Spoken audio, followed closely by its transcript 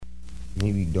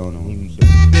Maybe don't know.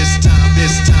 This time,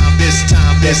 this time to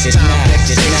build. This time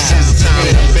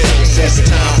to build. This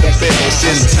time to build.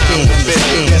 This time to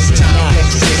build. This time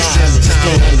to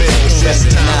build. This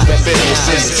time to build.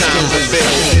 This time to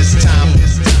build. This time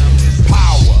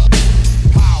power.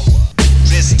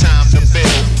 This time to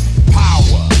build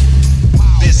power.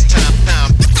 This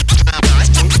time to build power.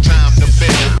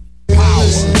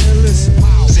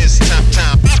 This time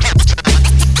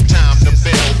to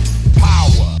build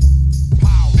power.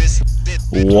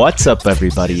 What's up,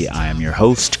 everybody? I am your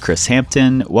host, Chris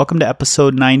Hampton. Welcome to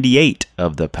episode 98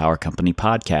 of the Power Company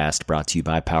Podcast, brought to you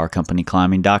by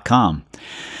PowerCompanyClimbing.com.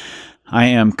 I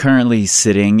am currently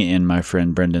sitting in my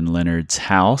friend Brendan Leonard's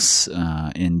house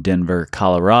in Denver,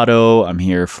 Colorado. I'm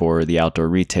here for the Outdoor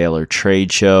Retailer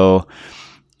Trade Show,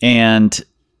 and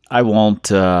I won't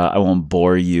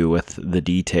bore you with the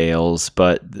details,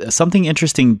 but something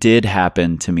interesting did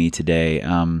happen to me today.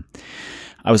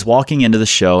 I was walking into the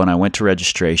show and I went to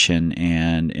registration,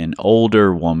 and an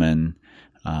older woman,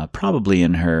 probably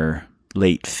in her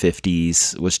late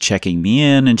 50s, was checking me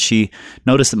in, and she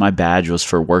noticed that my badge was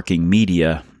for working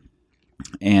media.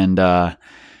 And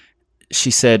she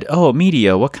said, "Oh,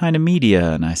 media, what kind of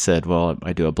media?" And I said, "Well,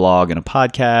 I do a blog and a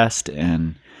podcast."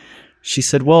 And she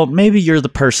said, "Well, maybe you're the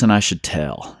person I should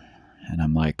tell." And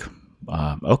I'm like,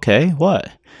 okay,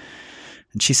 what?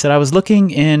 And she said, "I was looking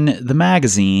in the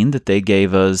magazine that they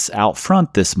gave us out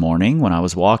front this morning when I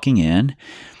was walking in,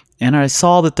 and I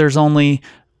saw that there's only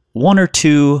one or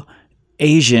two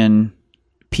Asian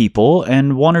people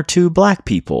and one or two black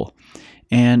people.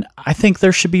 And I think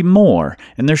there should be more,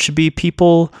 and there should be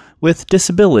people with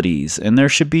disabilities, and there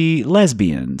should be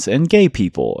lesbians and gay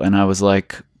people." And I was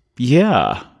like,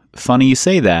 yeah, funny you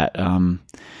say that. I'm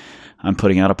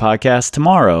putting out a podcast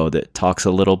tomorrow that talks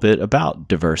a little bit about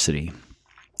diversity.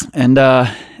 And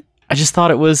I just thought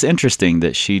it was interesting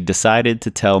that she decided to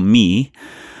tell me,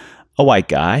 a white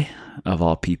guy, of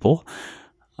all people.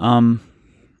 And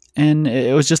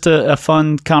it was just a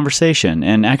fun conversation.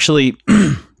 And actually,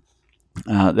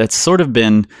 that's sort of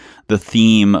been the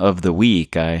theme of the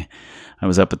week. I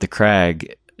was up at the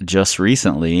Crag just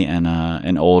recently, and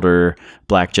an older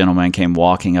black gentleman came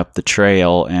walking up the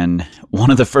trail, and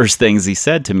one of the first things he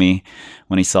said to me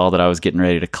when he saw that I was getting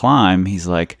ready to climb, he's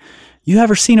like, "You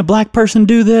ever seen a black person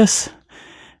do this?"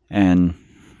 And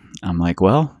I'm like,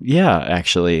 well, yeah,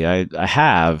 actually, I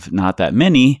have. Not that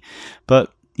many,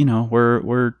 but you know,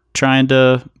 we're trying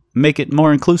to make it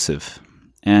more inclusive,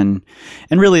 and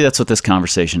really, that's what this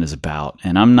conversation is about.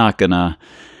 And I'm not gonna,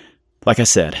 like I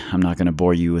said, I'm not gonna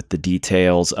bore you with the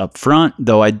details up front,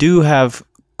 though I do have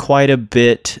quite a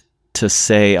bit to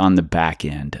say on the back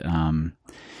end.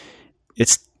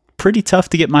 It's pretty tough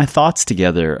to get my thoughts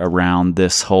together around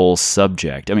this whole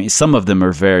subject. I mean, some of them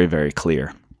are very, very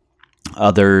clear.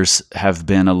 Others have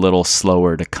been a little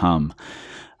slower to come.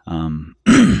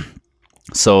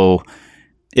 So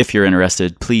if you're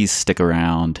interested, please stick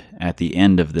around at the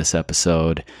end of this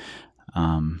episode,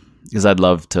 because I'd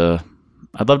love to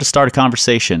start a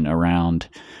conversation around,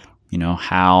 you know,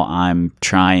 how I'm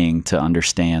trying to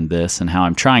understand this and how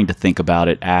I'm trying to think about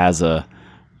it as a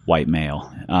white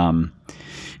male.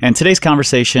 And today's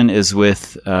conversation is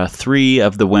with three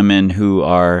of the women who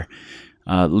are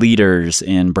leaders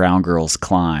in Brown Girls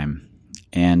Climb.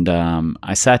 And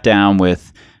I sat down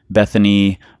with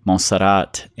Bethany,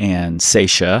 Montserrat, and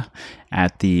Seisha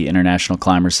at the International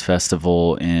Climbers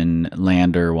Festival in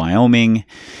Lander, Wyoming.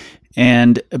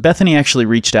 And Bethany actually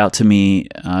reached out to me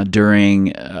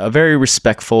during a very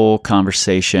respectful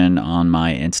conversation on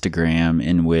my Instagram,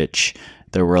 in which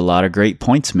there were a lot of great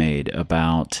points made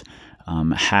about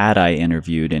had I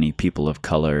interviewed any people of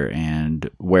color, and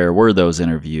where were those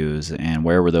interviews, and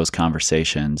where were those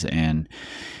conversations. And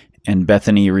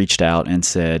Bethany reached out and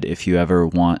said, if you ever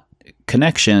want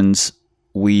connections,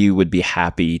 we would be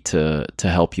happy to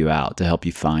help you out, to help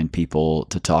you find people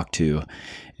to talk to.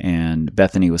 And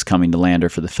Bethany was coming to Lander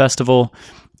for the festival,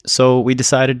 so we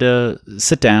decided to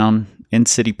sit down in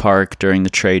City Park during the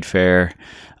trade fair,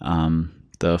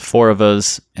 the four of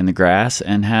us in the grass,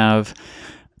 and have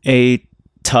a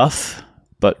tough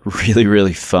but really,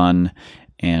 really fun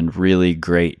and really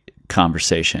great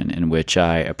conversation, in which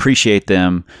I appreciate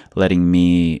them letting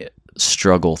me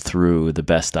struggle through the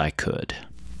best I could.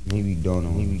 Maybe don't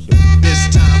know. And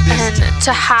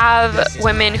to have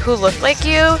women who look like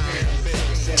you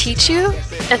teach you,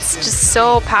 it's just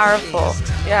so powerful.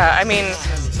 Yeah, I mean,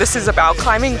 this is about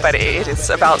climbing, but it is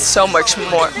about so much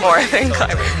more than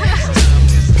climbing.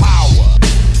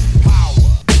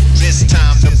 This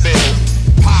time to build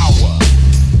power.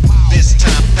 This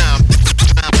time to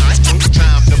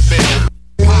build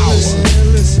power.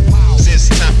 This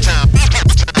time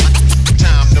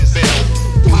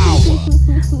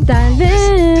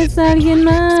vez alguien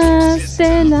más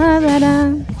te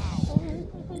nadará.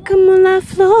 Como la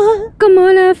flor.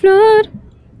 Como la flor.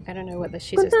 I don't know what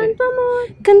she says there.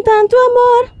 Con tanto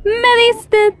amor me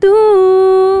diste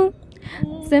tú.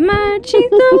 Se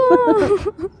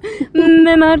marchitó.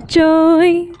 Me marchó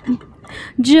y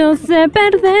yo sé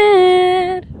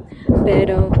perder.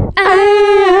 Pero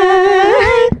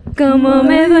ay, cómo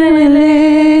me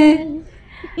duele.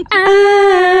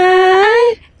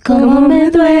 Ay, cómo me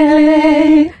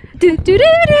duele. I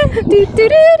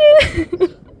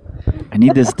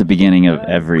need this at the beginning of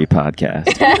every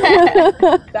podcast.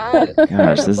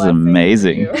 Gosh, this is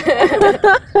amazing.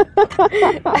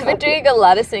 I've been doing a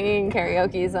lot of singing and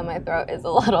karaoke, so my throat is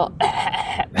a little...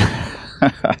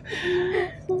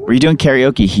 Were you doing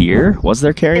karaoke here? Was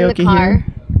there karaoke in the car. here?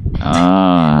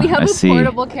 Ah, We have I a see.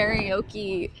 portable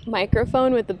karaoke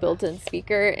microphone with a built-in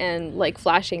speaker and like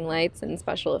flashing lights and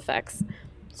special effects.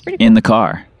 It's pretty cool. In the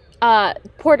car.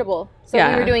 Portable. So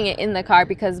Yeah. we were doing it in the car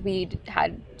because we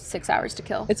had 6 hours to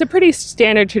kill. It's a pretty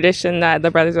standard tradition that the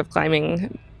Brothers of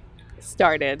Climbing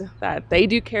started, that they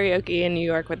do karaoke in New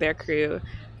York with their crew.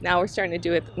 Now we're starting to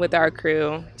do it with our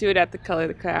crew, do it at the Color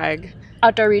the Crag.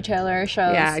 Outdoor retailer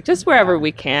shows. Yeah, just wherever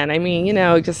we can. I mean, you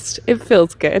know, just, it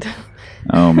feels good.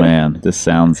 Oh man, this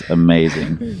sounds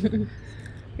amazing.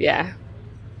 Yeah.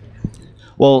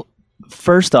 Well,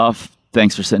 first off,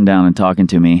 thanks for sitting down and talking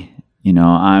to me. You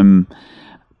know,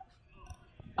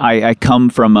 I come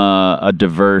from a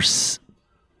diverse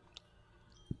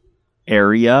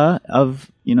area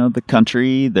of, you know, the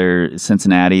country.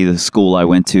 Cincinnati, the school I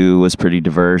went to was pretty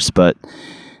diverse, but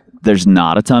there's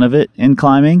not a ton of it in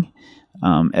climbing.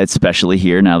 Especially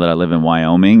here, now that I live in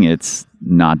Wyoming, it's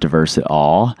not diverse at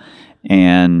all.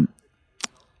 And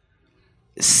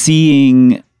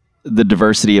seeing the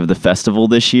diversity of the festival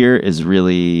this year is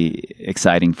really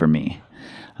exciting for me.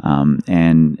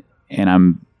 And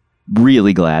I'm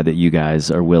really glad that you guys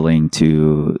are willing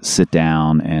to sit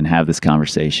down and have this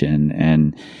conversation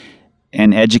and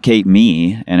educate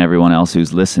me and everyone else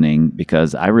who's listening,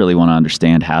 because I really want to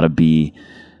understand how to be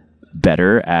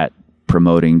better at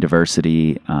promoting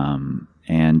diversity,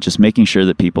 and just making sure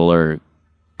that people are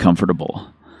comfortable,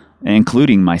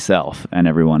 including myself and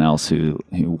everyone else who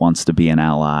wants to be an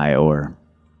ally or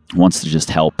wants to just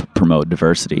help promote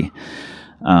diversity.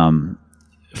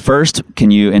 First,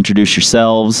 can you introduce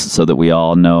yourselves so that we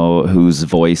all know whose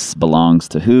voice belongs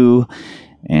to who,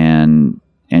 and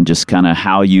just kind of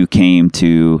how you came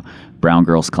to Brown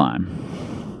Girls Climb?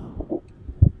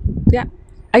 Yeah,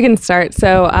 I can start.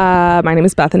 So my name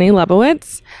is Bethany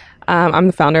Lebowitz. I'm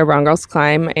the founder of Brown Girls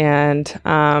Climb, and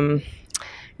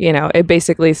you know, it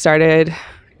basically started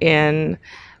in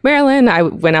Maryland. I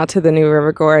went out to the New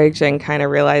River Gorge and kind of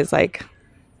realized, like,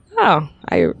 oh,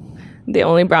 I'm the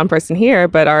only brown person here,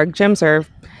 but our gyms are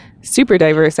super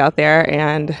diverse out there.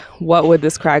 And what would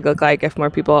this crag look like if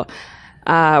more people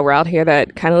were out here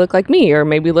that kind of looked like me, or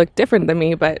maybe looked different than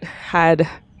me, but had,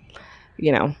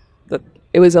 you know,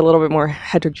 it was a little bit more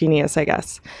heterogeneous, I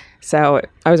guess. So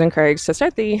I was encouraged to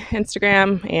start the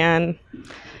Instagram, and,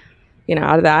 you know,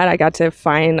 out of that, I got to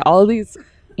find all of these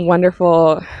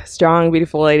wonderful, strong,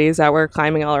 beautiful ladies that were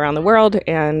climbing all around the world,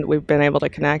 and we've been able to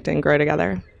connect and grow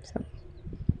together. So.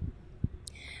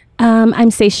 I'm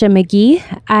Seisha McGee.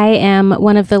 I am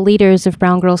one of the leaders of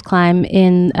Brown Girls Climb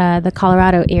in the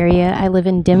Colorado area. I live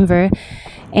in Denver,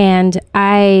 and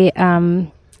I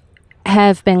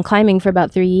have been climbing for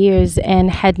about 3 years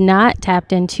and had not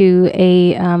tapped into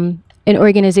an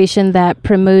organization that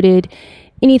promoted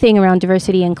anything around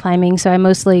diversity in climbing. So I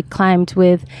mostly climbed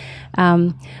with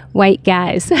white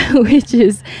guys, which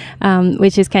is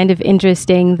kind of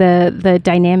interesting. The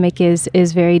dynamic is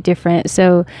very different.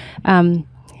 So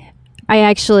I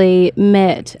actually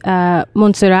met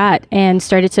Montserrat and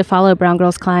started to follow Brown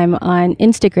Girls Climb on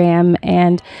Instagram,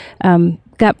 and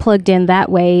got plugged in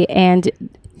that way, and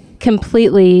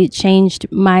completely changed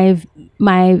my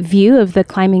view of the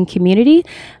climbing community,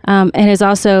 and has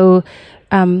also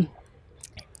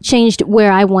changed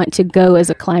where I want to go as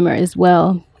a climber as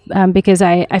well, because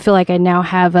I feel like I now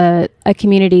have a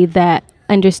community that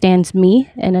understands me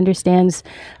and understands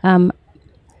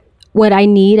what I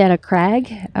need at a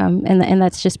crag, and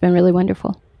that's just been really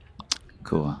wonderful.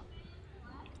 Cool.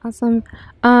 Awesome.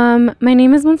 My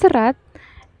name is Montserrat,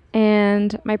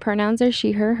 and my pronouns are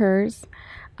she, her, hers.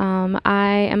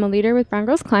 I am a leader with Brown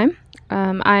Girls Climb.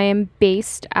 I am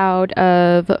based out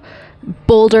of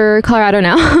Boulder, Colorado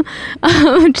now,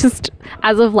 just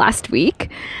as of last week.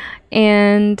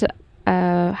 And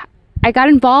I got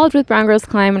involved with Brown Girls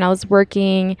Climb when I was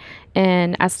working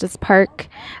in Estes Park.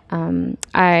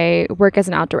 I work as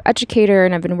an outdoor educator,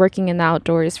 and I've been working in the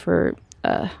outdoors for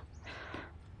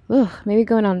maybe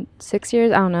going on 6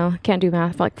 years. I don't know. Can't do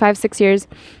math. Like 5-6 years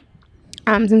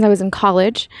since I was in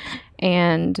college.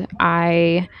 And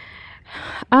I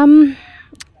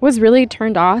was really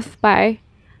turned off by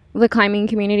the climbing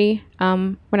community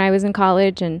when I was in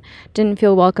college and didn't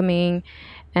feel welcoming.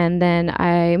 And then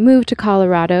I moved to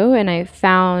Colorado and I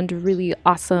found really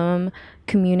awesome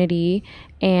community.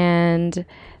 And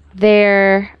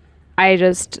there I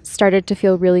just started to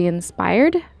feel really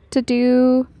inspired to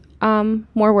do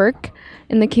more work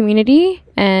in the community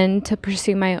and to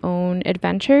pursue my own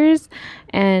adventures.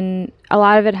 And a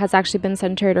lot of it has actually been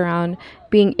centered around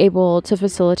being able to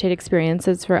facilitate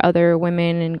experiences for other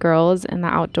women and girls in the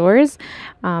outdoors.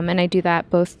 And I do that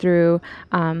both through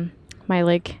my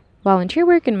like volunteer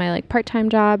work and my like part-time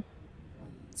job.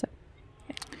 So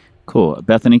Cool.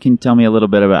 Bethany, can you tell me a little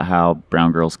bit about how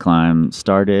Brown Girls Climb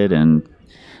started, and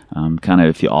kind of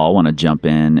if you all want to jump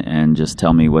in and just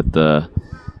tell me what the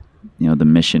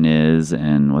mission is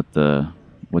and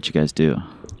what you guys do.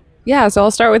 Yeah, so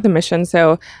I'll start with the mission.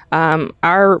 So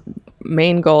our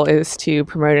main goal is to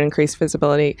promote and increase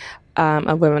visibility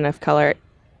of women of color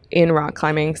in rock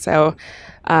climbing. So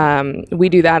we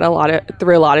do that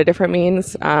through a lot of different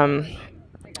means.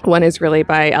 One is really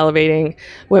by elevating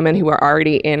women who are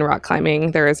already in rock climbing.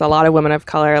 There is a lot of women of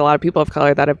color, a lot of people of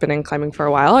color that have been in climbing for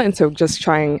a while. And so just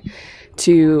trying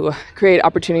to create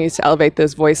opportunities to elevate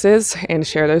those voices and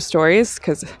share those stories,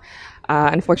 because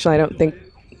unfortunately I don't think,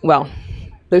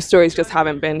 those stories just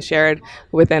haven't been shared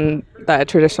within the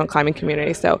traditional climbing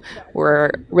community. So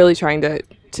we're really trying to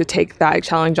take that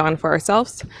challenge on for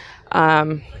ourselves.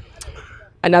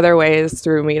 Another way is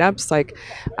through meetups, like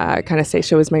kind of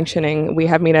Stacia was mentioning. We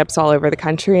have meetups all over the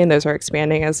country, and those are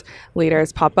expanding as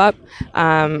leaders pop up.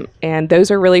 And those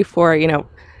are really for,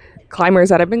 climbers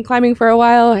that have been climbing for a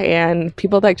while and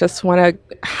people that just want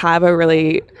to have a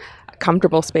really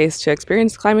comfortable space to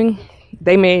experience climbing.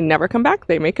 They may never come back.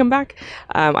 They may come back.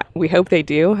 We hope they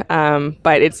do.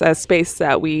 But it's a space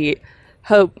that we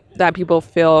hope that people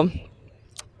feel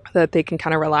that they can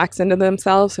kind of relax into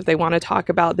themselves. If they want to talk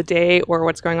about the day or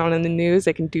what's going on in the news,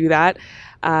 they can do that.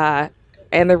 And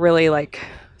they're really like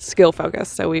skill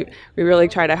focused. So we really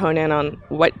try to hone in on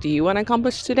what do you want to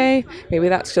accomplish today. Maybe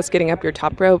that's just getting up your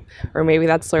top rope, or maybe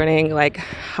that's learning like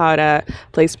how to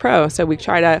place pro. So we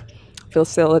try to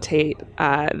facilitate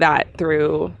that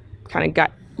through kind of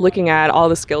looking at all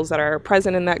the skills that are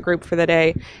present in that group for the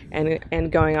day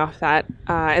and going off that.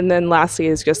 And then lastly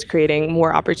is just creating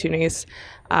more opportunities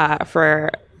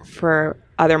for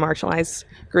other marginalized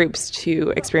groups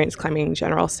to experience climbing in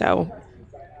general. So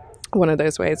one of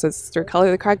those ways is through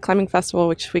Color the Crag Climbing Festival,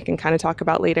 which we can kind of talk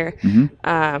about later.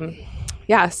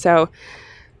 Mm-hmm. So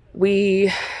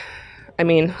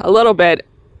a little bit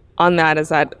on that is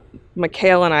that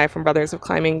Mikhail and I from Brothers of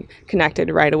Climbing connected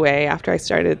right away after I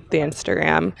started the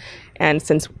Instagram. And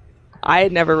since I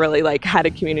had never really had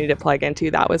a community to plug into,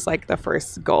 that was the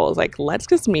first goal. Is let's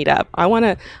just meet up. I want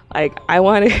to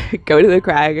go to the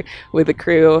crag with the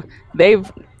crew.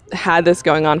 They've had this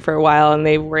going on for a while and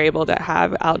they were able to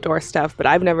have outdoor stuff, but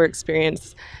I've never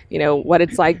experienced, what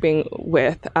it's like being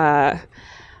with a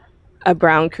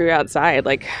brown crew outside.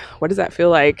 What does that feel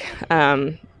like?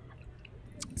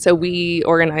 So we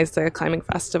organized the climbing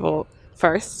festival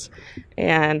first.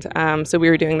 And so we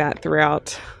were doing that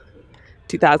throughout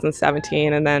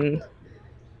 2017, and then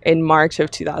in March of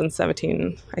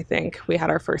 2017, I think, we had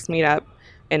our first meetup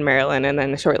in Maryland, and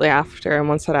then shortly after,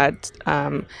 Montserrat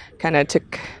kind of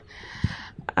took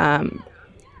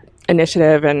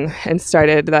initiative and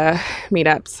started the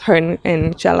meetups. Her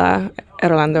and Chela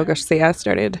Orlando Garcia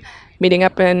started meeting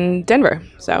up in Denver.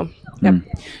 So, yep.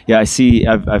 Yeah, I see.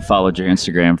 I've followed your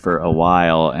Instagram for a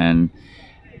while, and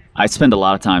I spend a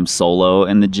lot of time solo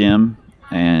in the gym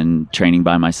and training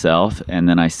by myself, and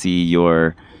then I see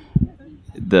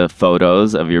the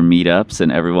photos of your meetups,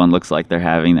 and everyone looks like they're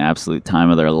having the absolute time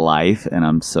of their life, and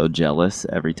I'm so jealous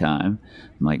every time.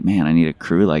 I'm like, man, I need a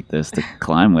crew like this to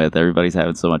climb with. Everybody's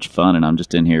having so much fun, and I'm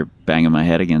just in here banging my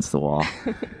head against the wall.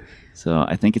 So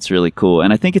I think it's really cool,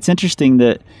 and I think it's interesting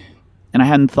that, and I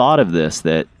hadn't thought of this,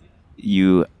 that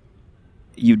you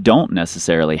don't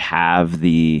necessarily have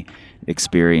the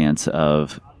experience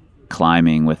of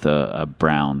climbing with a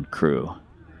brown crew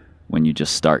when you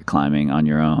just start climbing on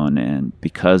your own, and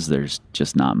because there's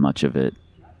just not much of it,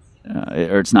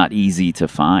 or it's not easy to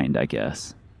find, I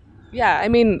guess. Yeah,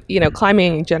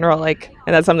 climbing in general, and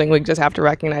that's something we just have to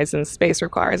recognize, and space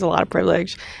requires a lot of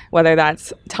privilege, whether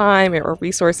that's time or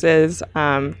resources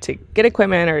to get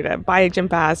equipment or to buy a gym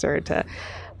pass or to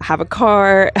have a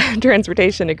car,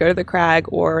 transportation to go to the crag,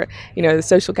 or, the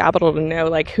social capital to know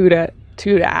who to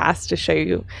ask to show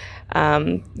you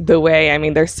the way, I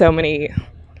mean, there's so many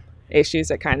issues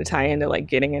that kind of tie into like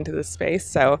getting into the space.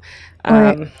 So,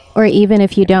 or even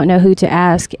if you don't know who to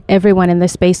ask, everyone in the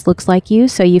space looks like you,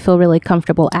 so you feel really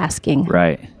comfortable asking.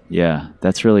 Right. Yeah,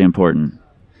 that's really important.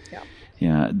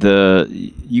 Yeah.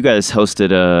 You guys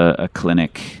hosted a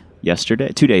clinic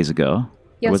yesterday, 2 days ago.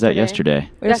 Or was that yesterday?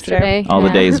 Yesterday. All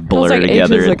the days blur like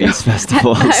together ages at ago. these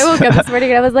festivals. I woke up this morning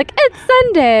and I was like, it's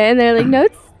Sunday. And they're like, no,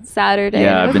 it's Saturday. Yeah,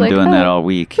 And I I've was been like, doing oh, that all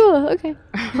week. Cool, okay.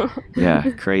 Yeah,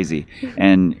 crazy.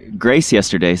 And Grace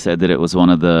yesterday said that it was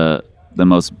one of the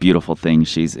most beautiful things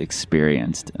she's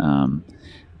experienced.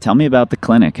 Tell me about the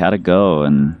clinic, how'd it go,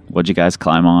 and what'd you guys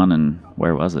climb on, and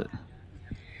where was it?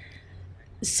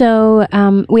 So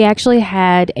we actually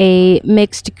had a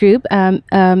mixed group, men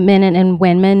and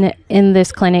women, in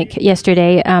this clinic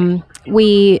yesterday.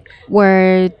 We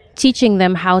were teaching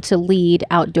them how to lead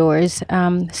outdoors.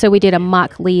 So we did a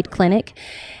mock lead clinic.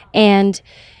 And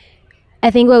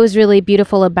I think what was really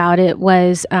beautiful about it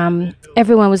was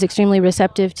everyone was extremely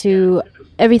receptive to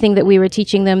everything that we were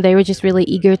teaching them. They were just really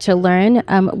eager to learn.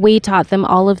 We taught them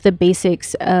all of the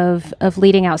basics of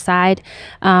leading outside.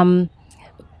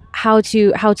 How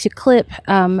to clip,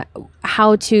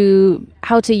 how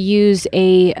to use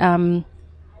a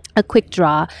quick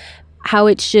draw, how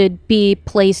it should be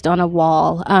placed on a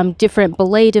wall, different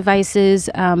belay devices,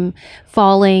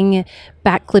 falling,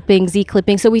 back clipping, Z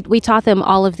clipping. So we taught them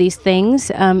all of these things,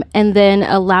 and then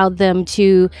allowed them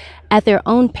to, at their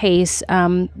own pace,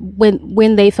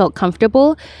 when they felt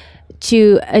comfortable,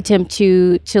 to attempt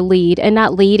to lead, and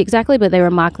not lead exactly, but they were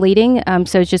mock leading.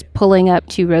 So it's just pulling up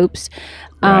 2 ropes.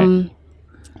 Right.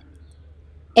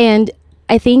 And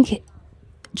I think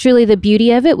truly the beauty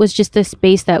of it was just the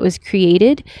space that was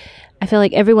created. I feel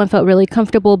like everyone felt really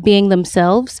comfortable being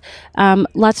themselves.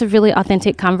 Lots of really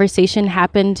authentic conversation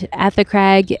happened at the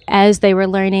crag as they were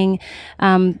learning.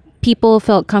 People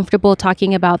felt comfortable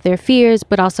talking about their fears,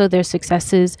 but also their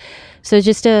successes. So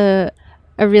just a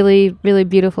really, really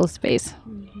beautiful space.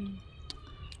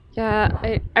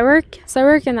 Yeah, I work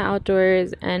in the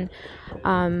outdoors, and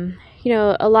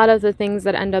a lot of the things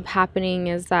that end up happening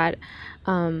is that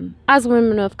as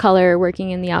women of color working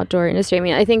in the outdoor industry, I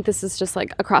mean, I think this is just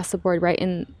like across the board, right?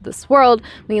 In this world,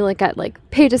 when you look at like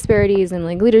pay disparities and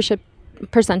like leadership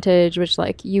percentage, which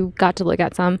like you got to look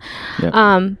at some,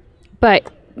 Yep.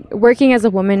 But working as a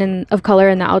woman of color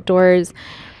in the outdoors,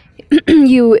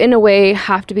 you in a way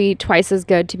have to be twice as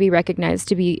good to be recognized,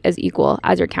 to be as equal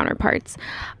as your counterparts.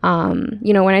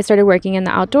 When I started working in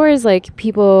the outdoors, like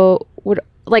people would,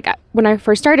 like when I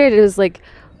first started, it was like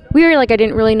weird. Like I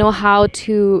didn't really know how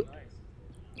to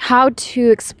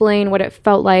explain what it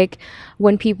felt like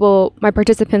when my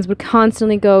participants would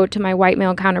constantly go to my white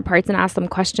male counterparts and ask them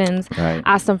questions, Right.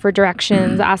 ask them for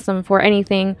directions, ask them for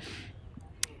anything.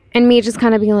 And me just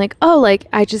kind of being like, oh, like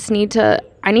I need to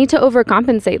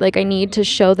overcompensate. Like I need to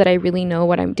show that I really know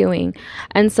what I'm doing.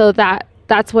 And so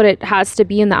that's what it has to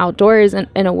be in the outdoors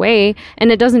in a way. And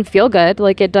it doesn't feel good.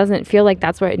 Like it doesn't feel like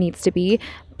that's where it needs to be.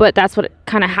 But that's what it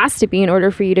kind of has to be in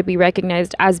order for you to be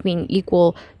recognized as being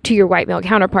equal to your white male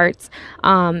counterparts.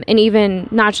 And even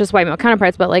not just white male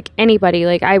counterparts, but like anybody.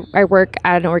 Like I work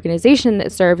at an organization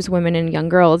that serves women and young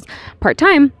girls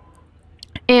part-time.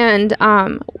 And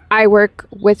I work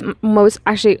with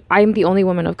I'm the only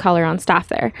woman of color on staff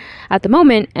there at the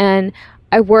moment. And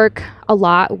I work a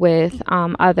lot with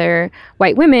other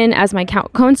white women as my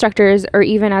co-instructors, or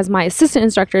even as my assistant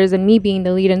instructors, and me being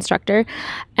the lead instructor.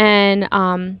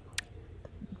 And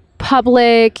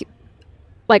public,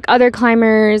 like other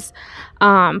climbers,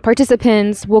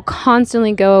 participants will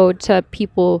constantly go to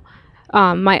people,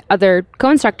 my other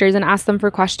co-instructors, and ask them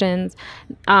for questions.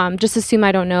 Just assume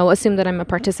I don't know, assume that I'm a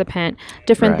participant,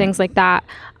 different Right. things like that.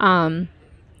 And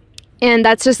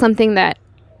that's just something that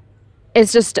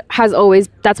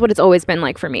that's what it's always been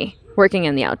like for me, working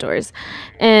in the outdoors.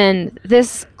 And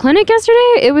this clinic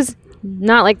yesterday, it was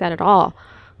not like that at all.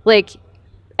 Like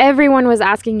everyone was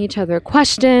asking each other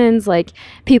questions, like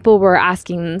people were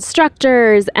asking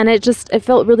instructors, and it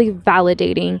felt really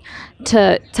validating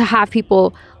to have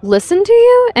people listen to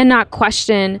you and not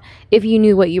question if you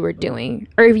knew what you were doing,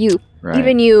 or if you Right.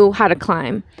 even knew how to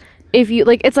climb. If you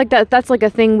like, it's like that's like a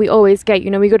thing we always get,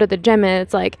 we go to the gym and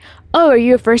it's like, oh, are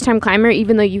you a first time climber,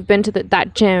 even though you've been to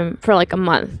that gym for like a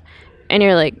month? And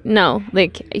you're like, no,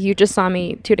 like you just saw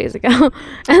me 2 days ago.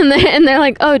 and they're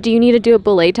like, oh, do you need to do a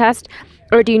belay test,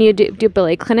 or do you need to do a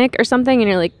belay clinic or something? And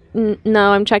you're like,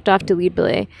 no, I'm checked off to lead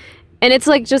belay. And it's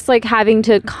like just like having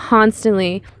to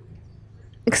constantly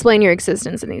explain your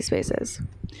existence in these spaces.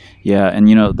 Yeah,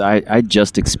 and I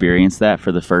just experienced that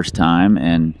for the first time,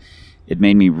 and it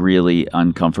made me really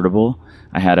uncomfortable.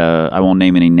 I won't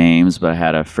name any names, but I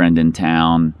had a friend in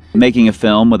town making a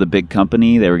film with a big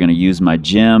company. They were going to use my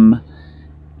gym,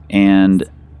 and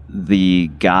the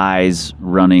guys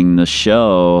running the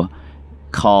show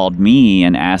called me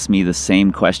and asked me the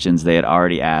same questions they had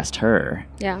already asked her.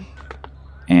 Yeah.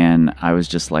 And I was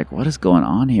just like, what is going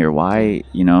on here? Why,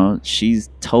 she's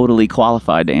totally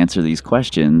qualified to answer these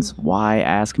questions. Why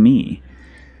ask me?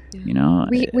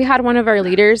 We had one of our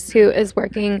leaders who is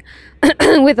working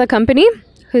with a company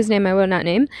whose name I will not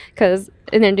name because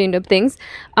they're doing dope things.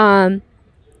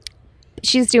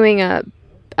 She's doing a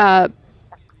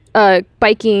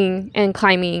biking and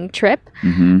climbing trip.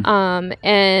 Mm-hmm.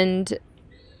 And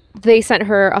they sent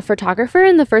her a photographer,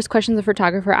 and the first question the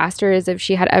photographer asked her is if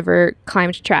she had ever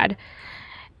climbed trad.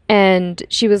 And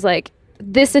she was like,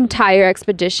 this entire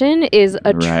expedition is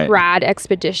a trad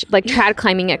expedition, like trad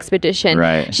climbing expedition.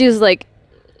 Right. She was like,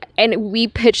 and we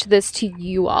pitched this to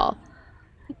you all.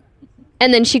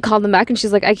 And then she called them back and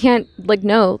she's like, I can't, like,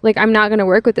 no, like, I'm not going to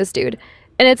work with this dude.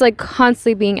 And it's like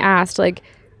constantly being asked, like,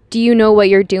 do you know what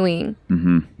you're doing?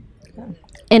 Mm-hmm.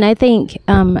 And I think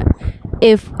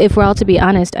if we're all to be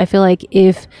honest, I feel like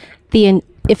if an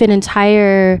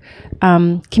entire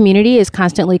community is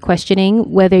constantly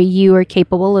questioning whether you are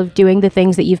capable of doing the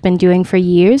things that you've been doing for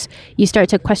years, you start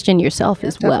to question yourself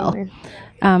as well.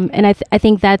 And I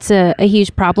think that's a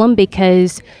huge problem,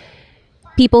 because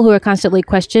people who are constantly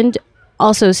questioned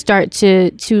also start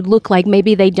to look like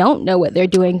maybe they don't know what they're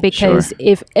doing, because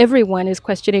if everyone is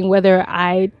questioning whether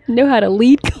I know how to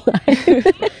lead climb,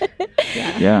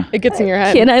 yeah, It gets in your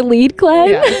head. can I lead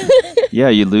climb? Yeah,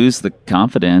 you lose the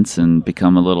confidence and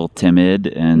become a little timid,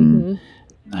 and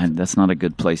that's not a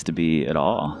good place to be at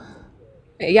all.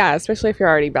 Yeah, especially if you're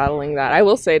already battling that. I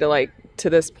will say to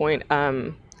this point,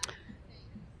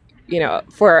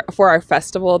 for our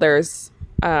festival, there's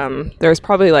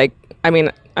probably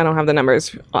I don't have the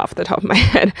numbers off the top of my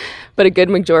head, but a good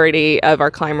majority of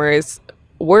our climbers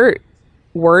were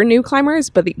new climbers,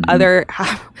 but the other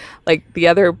half, the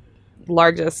other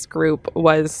largest group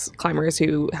was climbers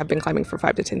who have been climbing for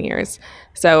 5 to 10 years.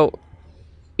 So,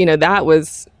 that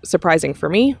was surprising for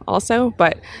me also,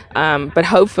 but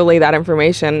hopefully that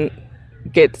information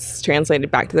gets translated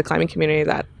back to the climbing community,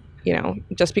 that,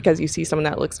 just because you see someone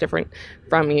that looks different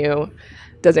from you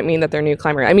doesn't mean that they're a new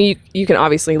climber. I mean, you can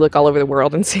obviously look all over the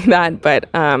world and see that, but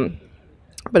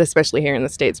especially here in the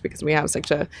States, because we have such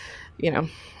a,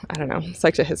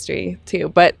 such a history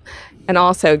too. And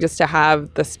also just to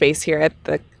have the space here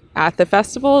at the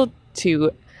festival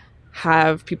to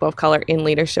have people of color in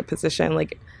leadership position,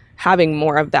 like having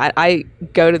more of that. I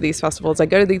go to these festivals, I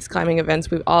go to these climbing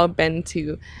events. We've all been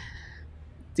to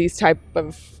these type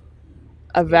of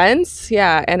events,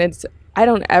 and I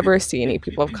don't ever see any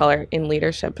people of color in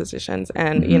leadership positions.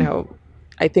 And,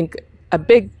 I think a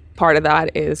big part of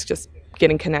that is just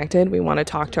getting connected. We want to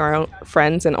talk to our own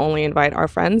friends and only invite our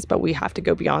friends, but we have to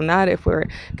go beyond that. If we're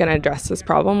going to address this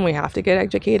problem, we have to get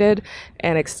educated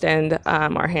and extend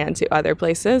our hand to other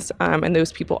places. And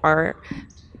those people are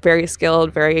very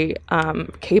skilled, very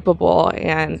capable,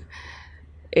 and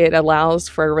it allows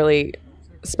for a really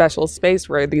special space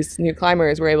where these new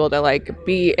climbers were able to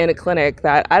be in a clinic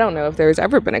that I don't know if there's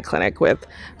ever been a clinic with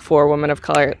 4 women of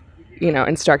color,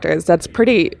 instructors. That's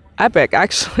pretty epic,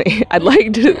 actually. I'd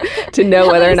like to know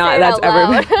whether or not that's ever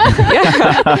been.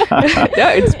 Yeah. No,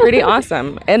 it's pretty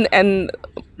awesome. And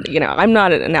I'm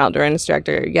not an outdoor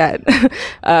instructor yet.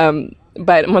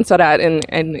 But Montserrat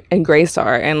and Grace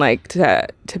are, and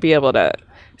to be able to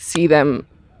see them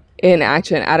in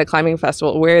action at a climbing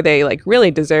festival where they really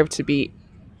deserve to be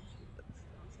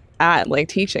at,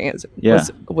 teaching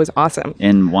was awesome.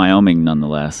 In Wyoming,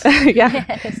 nonetheless.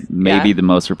 Yeah. Maybe the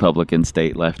most Republican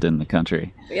state left in the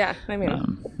country. Yeah, I mean. I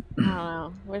don't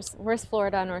know. Where's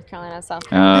Florida, North Carolina, South Oh,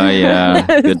 Carolina?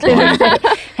 yeah. Good point.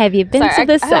 Have you been to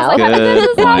the South?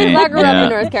 Good point. I grew up Yeah. in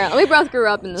North Carolina. We both grew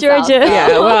up in the Georgia. South. so- Yeah,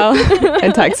 well,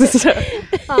 in Texas.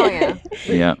 Oh, yeah.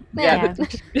 Yeah. Yeah,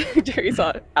 the jury's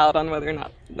out on whether or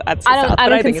not that's the I South, but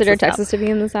don't think it's consider the South. Texas to be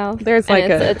in the South. There's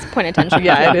And a it's point of attention.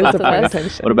 yeah, it is Both a of point us. of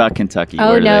attention. What about Kentucky?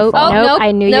 Oh, Where do no. they fall? Nope.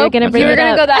 I knew you were going to bring We were it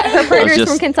going to up. go that. Her partner's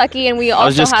just- from Kentucky, and we I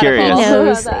was also just had curious. a He poll.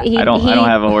 knows. I don't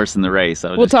have a horse in the race.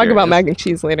 We'll talk about mac and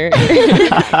cheese later.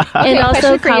 And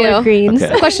also question for collard you. greens.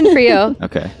 Okay. Question for you.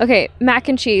 Okay. Okay, mac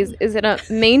and cheese. Is it a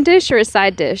main dish or a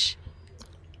side dish?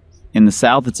 In the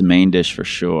South, it's a main dish for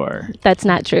sure. That's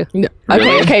not true. No.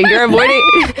 Really? Okay, you're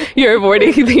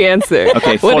avoiding the answer.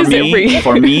 Okay, What for is it me, for you?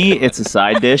 for me, it's a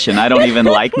side dish, and I don't even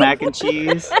like mac and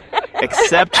cheese,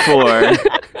 except for,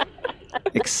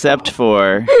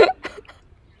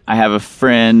 I have a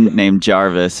friend named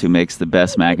Jarvis who makes the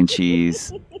best mac and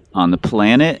cheese on the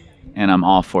planet, and I'm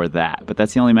all for that. But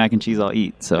that's the only mac and cheese I'll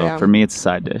eat. So Yeah. for me, it's a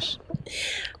side dish.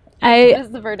 What is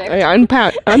the verdict? Hey,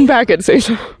 unpack it,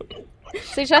 Seisha.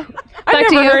 Seisha, I've back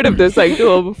to never you. heard of this like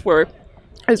duel before. It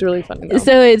was really funny though.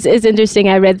 So it's interesting.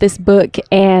 I read this book,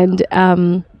 and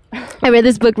I read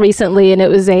this book recently, and it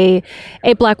was a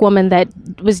black woman that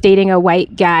was dating a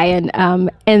white guy,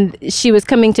 and she was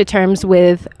coming to terms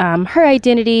with her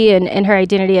identity and her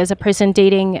identity as a person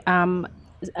dating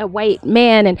a white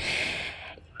man,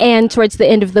 and towards the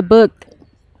end of the book,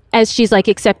 as she's like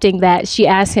accepting that, she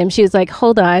asked him, she was like,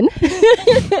 hold on.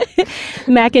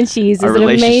 Mac and cheese, Our is it a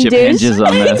main relationship dish? hinges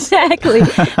on this. Exactly.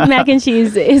 Mac and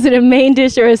cheese, is it a main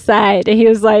dish or a side? And he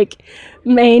was like,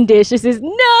 main dish. She says, no,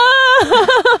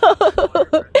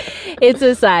 it's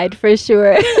a side for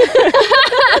sure.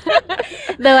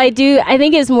 Though I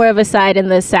think it's more of a side in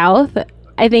the South.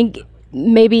 I think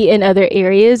maybe in other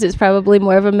areas it's probably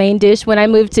more of a main dish. When I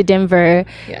moved to Denver,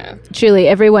 Yeah. truly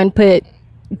everyone put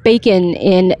bacon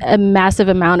in a massive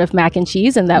amount of mac and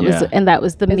cheese, and that Yeah.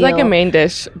 was the It's meal. like a main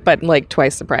dish, but like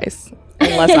twice the price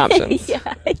and less options. Yeah,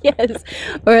 yes.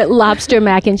 Or lobster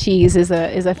mac and cheese is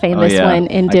a famous one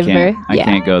in Denver. I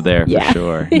can't go there for Yeah.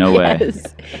 sure. No way.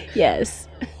 Yes. Yes.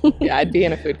 Yeah, I'd be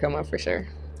in a food coma for sure.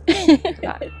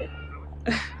 I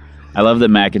love that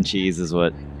mac and cheese is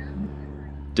what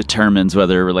determines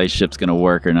whether a relationship's going to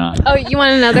work or not. Oh, you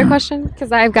want another question?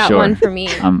 Because I've got Sure. one for me.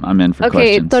 I'm in for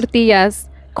Okay, questions. tortillas,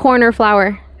 corn or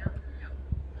flour?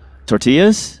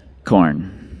 Tortillas,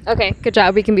 corn. Okay, good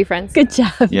job. We can be friends. Good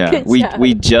job. Yeah, Good we job.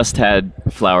 we just had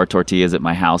flour tortillas at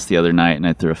my house the other night, and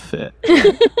I threw a fit.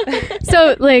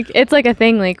 So, like, it's like a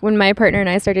thing. Like, when my partner and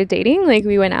I started dating, like,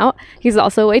 we went out. He's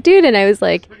also a white dude, and I was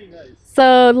like,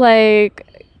 so, like,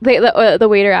 the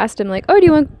waiter asked him, like, oh, do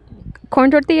you want corn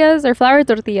tortillas or flour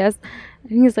tortillas?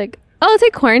 And he was like, oh, I'll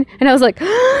take corn. And I was like,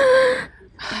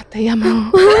 Te amo.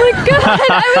 oh my God.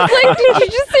 I was like, did you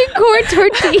just say corn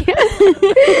tortillas?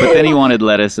 But then he wanted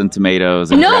lettuce and tomatoes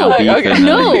and No, ground beef, okay. and,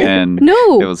 No, and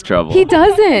no. it was trouble. He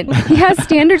doesn't. He has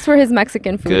standards for his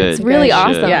Mexican food. Good. It's really You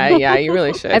should. awesome. Yeah, you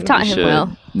really should. I've taught You him should.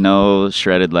 well. No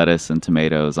shredded lettuce and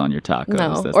tomatoes on your tacos.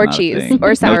 No, That's or not a cheese, thing.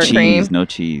 or sour no cheese, cream. No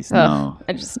cheese. Ugh, No.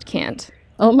 I just can't.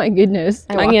 Oh my goodness.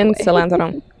 I walk Onion, away.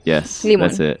 cilantro. Yes, Limon.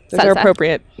 that's it. Those are Salsa.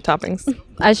 appropriate toppings.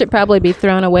 I should probably be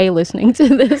thrown away listening to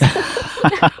this.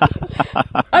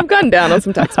 I've gone down on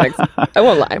some Tex-Mex. I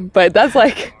won't lie, but that's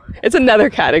like it's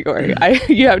another category.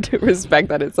 You have to respect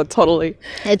that it's a totally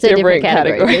It's a different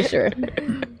category for sure.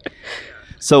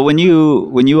 So when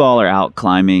you all are out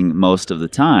climbing most of the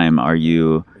time, are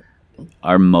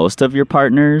most of your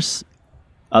partners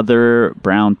other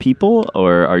brown people,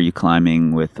 or are you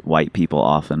climbing with white people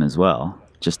often as well?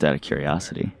 Just out of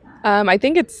curiosity. I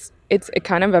think it's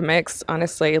kind of a mix,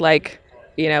 honestly. Like,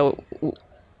 you know,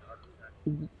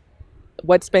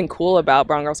 what's been cool about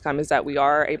Brown Girls Climb is that we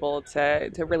are able to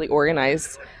really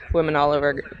organize women all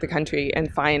over the country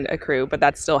and find a crew, but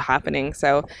that's still happening.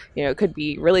 So, you know, it could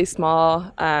be really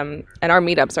small. And our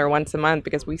meetups are once a month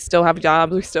because we still have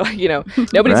jobs. We still, you know,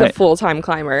 nobody's Right. a full-time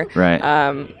climber.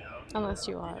 Right. Unless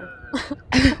you are.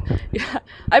 Yeah,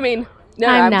 I mean, no,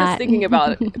 I'm I'm not. just thinking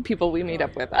about people we meet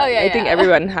up with. Oh, yeah, I think yeah.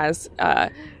 everyone has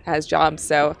jobs,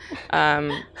 so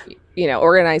you know,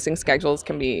 organizing schedules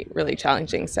can be really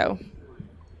challenging. So,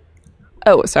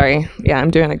 oh, sorry, yeah, I'm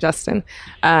doing like Justin.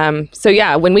 So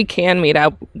yeah, when we can meet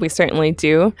up, we certainly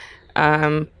do.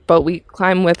 But we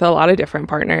climb with a lot of different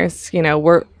partners. You know,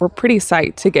 we're pretty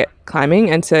psyched to get climbing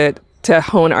and to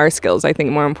hone our skills. I think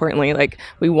more importantly, like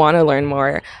we want to learn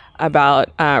more about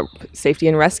safety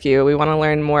and rescue. We want to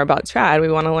learn more about trad.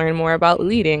 We want to learn more about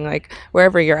leading, like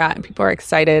wherever you're at. People are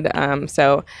excited.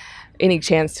 So any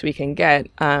chance we can get.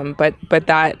 But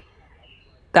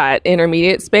that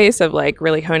intermediate space of like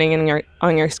really honing in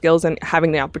on your skills and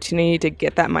having the opportunity to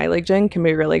get that mileage in can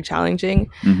be really challenging.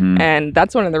 And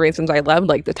that's one of the reasons I loved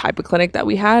like the type of clinic that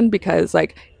we had, because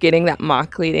like getting that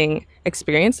mock leading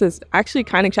experience is actually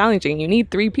kind of challenging. You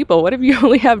need 3 people. What if you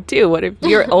only have 2? What if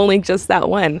you're only just that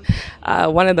one?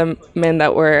 One of the men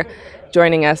that were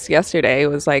joining us yesterday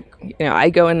was like, you know, I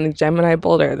go in the Gemini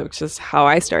Boulder, which is how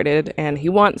I started, and he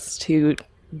wants to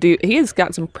he has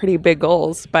got some pretty big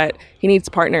goals, but he needs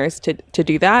partners to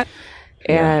do that.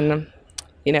 And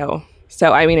you know,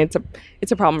 so I mean, it's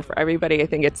a problem for everybody. I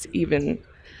think it's even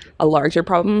a larger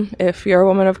problem if you're a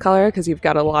woman of color, because you've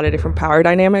got a lot of different power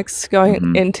dynamics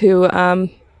going into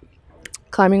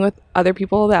climbing with other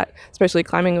people, that especially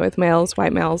climbing with males,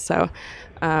 white males. So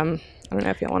I don't know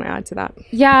if you want to add to that.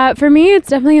 Yeah, for me, it's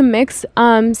definitely a mix.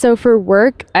 So for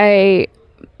work, the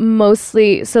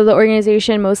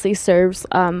organization mostly serves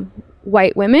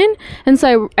white women. And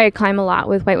so I climb a lot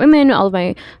with white women. All of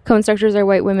my co-instructors are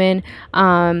white women.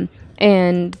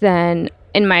 And then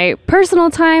in my personal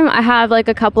time, I have like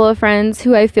a couple of friends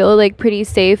who I feel like pretty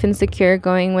safe and secure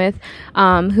going with,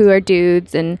 who are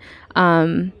dudes. And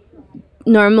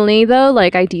normally though,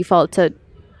 like I default to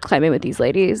climbing with these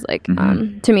ladies. Like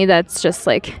to me, that's just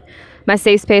like my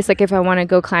safe space. Like if I want to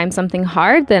go climb something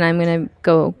hard, then I'm going to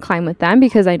go climb with them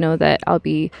because I know that I'll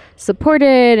be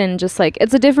supported, and just like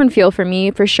it's a different feel for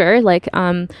me for sure. Like it's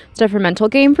a different mental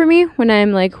game for me when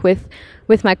I'm like with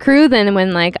my crew than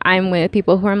when like I'm with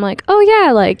people who I'm like, oh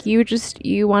yeah, like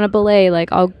you want to belay,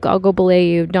 like I'll go belay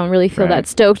you. Don't really feel that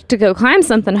stoked to go climb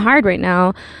something hard right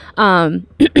now.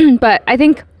 But I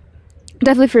think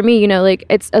definitely for me, you know, like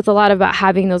it's a lot about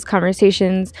having those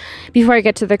conversations before I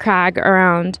get to the crag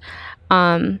around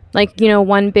like, you know,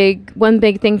 one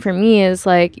big thing for me is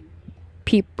like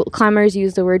climbers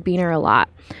use the word beaner a lot.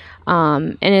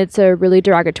 And it's a really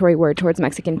derogatory word towards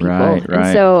Mexican people. Right.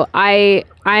 And so I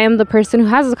am the person who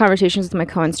has those conversations with my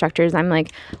co-instructors. I'm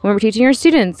like, when we're teaching our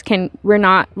students, we're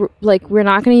not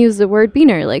going to use the word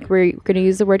beaner. Like we're going to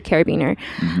use the word carabiner.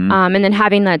 And then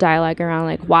having that dialogue around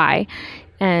like why.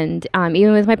 And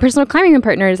even with my personal climbing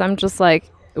partners, I'm just like,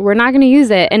 we're not going to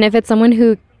use it. And if it's someone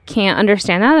who can't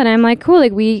understand that, then I'm like, cool,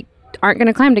 like we aren't going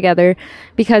to climb together,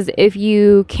 because if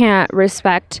you can't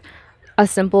respect a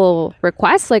simple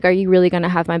request, like are you really going to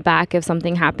have my back if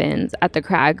something happens at the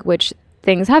crag, which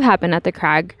things have happened at the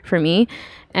crag for me,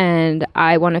 and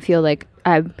I want to feel like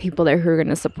I have people there who are going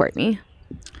to support me.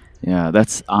 Yeah,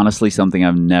 that's honestly something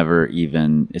it's never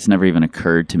even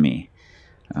occurred to me.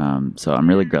 So I'm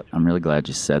really glad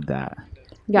you said that.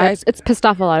 Yeah, it's pissed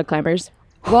off a lot of climbers.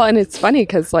 Well, and it's funny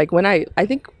because like when I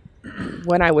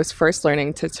was first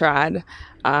learning to trad,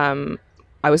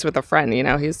 I was with a friend, you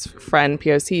know, he's friend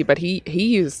POC, but he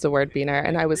used the word beaner,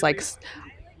 and I was like,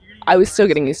 I was still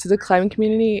getting used to the climbing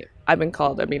community. I've been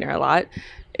called a beaner a lot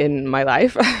in my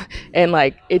life, and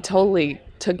like it totally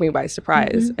took me by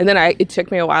surprise. And then it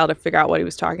took me a while to figure out what he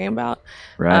was talking about.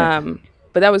 Right.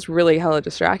 But that was really hella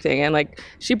distracting, and like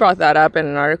she brought that up in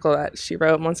an article that she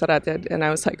wrote, Montserrat did, and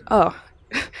I was like, oh,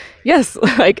 yes,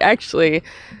 like actually,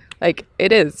 like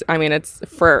it is. I mean, it's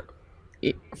for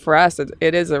us,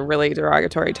 it is a really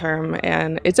derogatory term,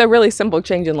 and it's a really simple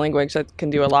change in language that can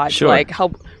do a lot to like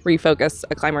help refocus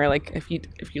a climber. Like if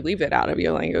you leave it out of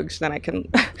your language, then I can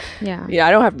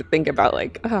I don't have to think about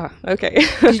like, oh, okay.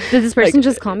 Did this person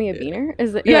just call me a beaner?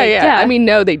 Is it yeah. I mean,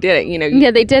 no, they didn't, you know.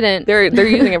 Yeah, they didn't. They're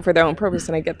using it for their own purpose,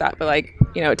 and I get that, but like,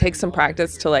 you know, it takes some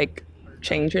practice to like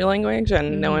change your language,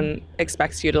 and no one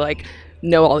expects you to like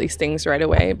know all these things right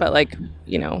away, but like,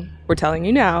 you know, we're telling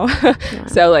you now.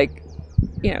 So like,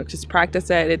 you know, just practice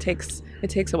it. It takes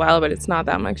a while, but it's not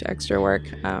that much extra work.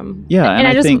 And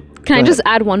I just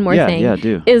add one more thing? Yeah,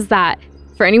 do. Is that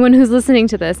for anyone who's listening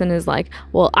to this and is like,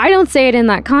 well, I don't say it in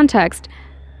that context,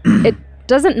 it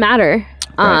doesn't matter.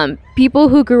 Right. People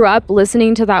who grew up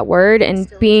listening to that word and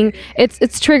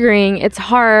it's triggering, it's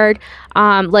hard.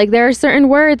 Like there are certain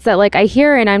words that like I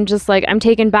hear and I'm just like, I'm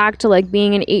taken back to like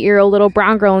being an 8-year-old little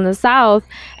brown girl in the South,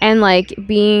 and like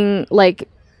being like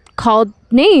called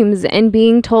names and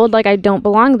being told like I don't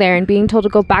belong there, and being told to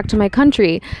go back to my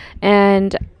country.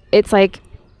 And it's like,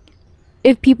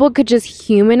 if people could just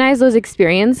humanize those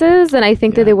experiences, then I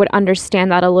think that they would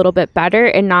understand that a little bit better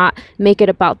and not make it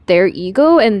about their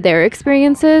ego and their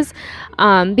experiences.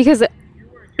 Because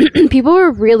people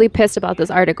were really pissed about this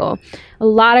article. A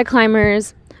lot of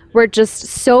climbers were just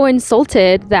so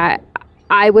insulted that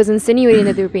I was insinuating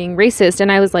that they were being racist.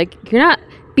 And I was like, you're not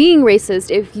being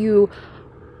racist if you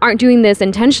aren't doing this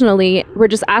intentionally. We're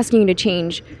just asking you to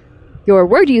change your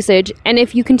word usage. And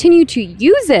if you continue to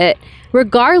use it,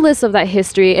 regardless of that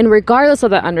history and regardless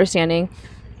of that understanding,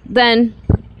 then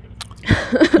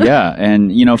yeah.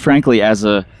 And you know, frankly, as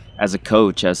a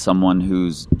coach, as someone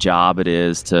whose job it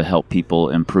is to help people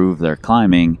improve their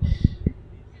climbing,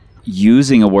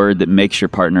 using a word that makes your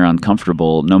partner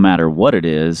uncomfortable, no matter what it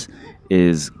is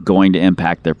going to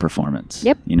impact their performance.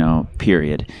 Yep. You know,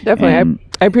 period. Definitely. And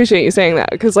I appreciate you saying that,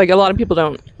 because like a lot of people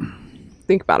don't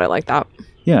think about it like that.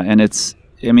 Yeah. And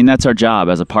that's our job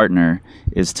as a partner,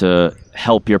 is to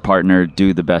help your partner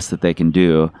do the best that they can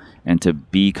do and to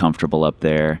be comfortable up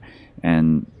there.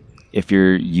 And if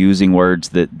you're using words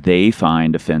that they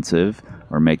find offensive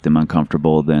or make them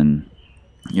uncomfortable, then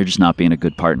you're just not being a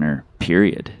good partner,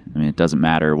 period. I mean, it doesn't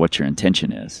matter what your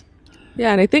intention is.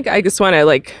 Yeah. And I think I just want to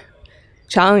like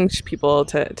challenge people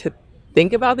to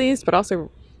think about these, but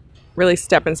also really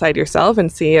step inside yourself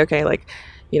and see, okay, like,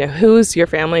 you know, who's your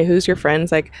family, who's your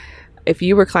friends, like, if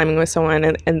you were climbing with someone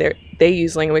and they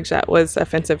use language that was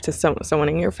offensive to someone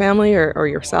in your family or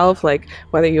yourself, like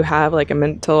whether you have like a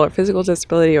mental or physical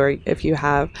disability, or if you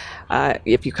have,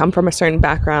 if you come from a certain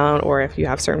background, or if you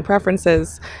have certain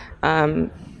preferences,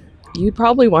 you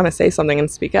probably want to say something and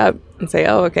speak up and say,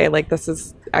 oh, okay, like this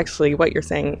is actually what you're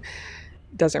saying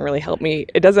doesn't really help me.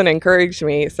 It doesn't encourage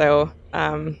me. So,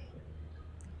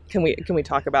 can we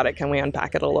talk about it? Can we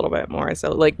unpack it a little bit more?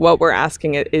 So like what we're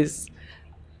asking it is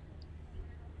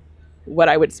what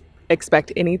I would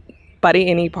expect anybody,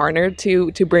 any partner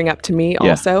to bring up to me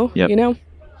also, Yep. you know?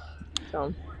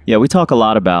 So. Yeah, we talk a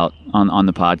lot about, on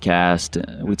the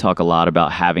podcast, we talk a lot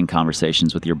about having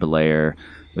conversations with your belayer,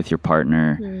 with your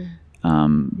partner,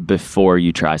 before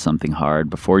you try something hard,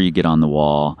 before you get on the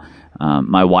wall.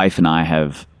 My wife and I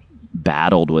have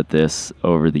battled with this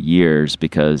over the years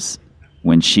because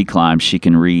when she climbs, she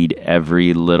can read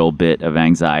every little bit of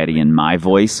anxiety in my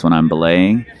voice when I'm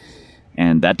belaying,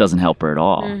 and that doesn't help her at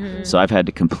all. So I've had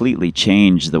to completely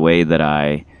change the way that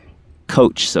I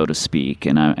coach, so to speak,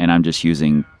 and I'm just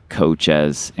using coach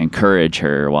as encourage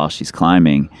her while she's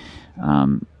climbing,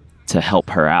 to help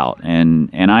her out.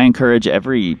 And I encourage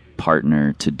every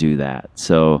partner to do that.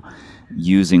 So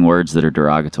using words that are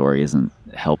derogatory isn't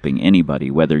helping anybody,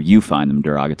 whether you find them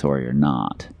derogatory or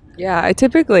not. Yeah, I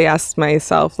typically ask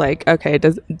myself, like, okay,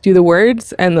 do the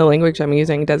words and the language I'm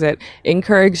using, does it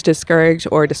encourage, discourage,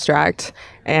 or distract?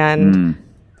 And,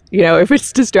 you know, if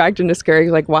it's distract and discourage,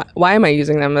 like, why am I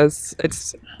using them? We're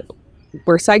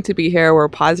psyched to be here. We're a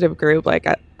positive group. Like,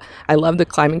 I love the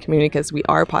climbing community because we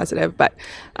are positive. But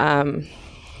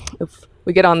if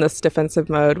we get on this defensive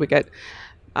mode, we get,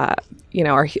 you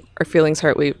know, our feelings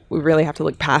hurt. We really have to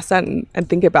look past that and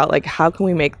think about, like, how can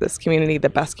we make this community the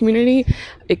best community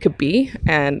it could be?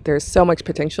 And there's so much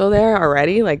potential there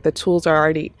already. Like, the tools are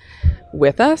already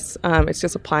with us. It's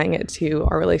just applying it to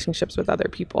our relationships with other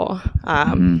people.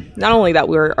 Not only that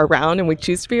we're around and we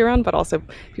choose to be around, but also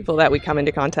people that we come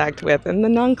into contact with in the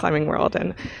non-climbing world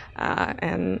and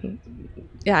in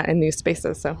new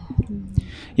spaces. So,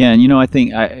 yeah, and you know, I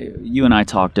think you and I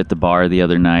talked at the bar the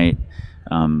other night.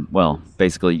 Well,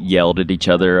 basically yelled at each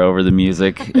other over the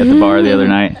music at the bar the other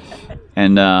night.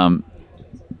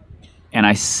 And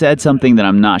I said something that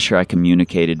I'm not sure I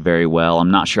communicated very well.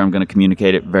 I'm not sure I'm going to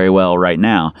communicate it very well right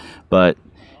now. But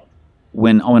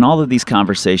when all of these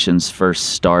conversations first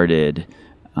started,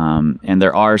 and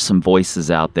there are some voices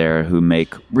out there who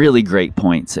make really great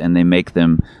points, and they make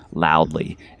them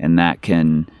loudly, and that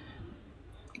can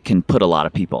put a lot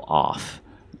of people off.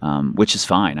 Which is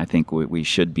fine. I think we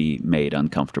should be made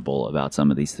uncomfortable about some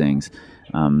of these things.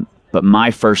 But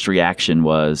my first reaction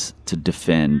was to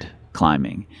defend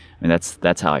climbing. I mean,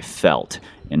 that's how I felt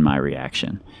in my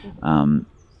reaction.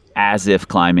 As if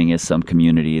climbing is some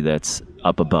community that's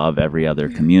up above every other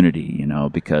community, you know,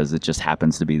 because it just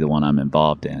happens to be the one I'm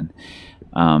involved in.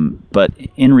 But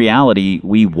in reality,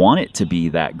 we want it to be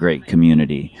that great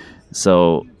community.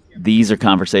 So these are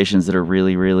conversations that are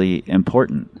really, really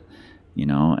important. You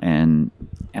know, and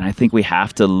I think we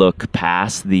have to look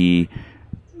past the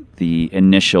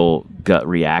initial gut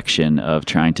reaction of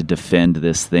trying to defend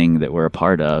this thing that we're a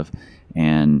part of,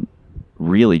 and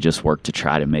really just work to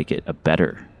try to make it a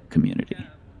better community.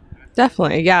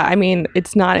 Definitely, yeah. I mean,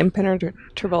 it's not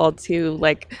impenetrable to,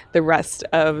 like, the rest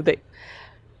of the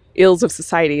ills of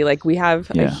society. Like, we have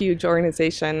a huge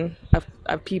organization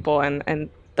of people, and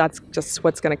that's just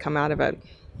what's going to come out of it.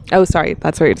 Oh, sorry.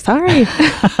 That's weird. Sorry.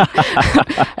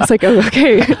 It's like, oh,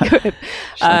 okay, good.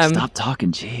 Stop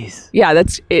talking. Jeez. Yeah,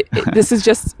 that's it. This is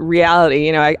just reality.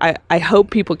 You know, I hope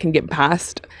people can get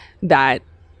past that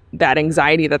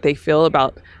anxiety that they feel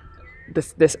about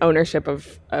this ownership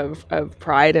of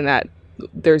pride, and that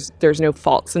there's no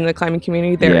faults in the climbing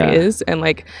community. There is, and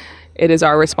like, it is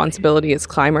our responsibility as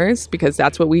climbers, because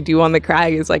that's what we do on the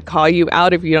crag, is like call you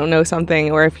out if you don't know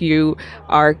something, or if you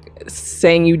are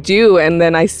saying you do and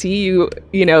then I see you,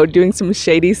 you know, doing some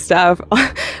shady stuff.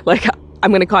 Like,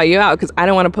 I'm going to call you out because I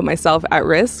don't want to put myself at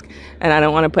risk, and I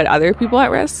don't want to put other people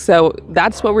at risk. So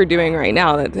that's what we're doing right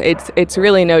now. It's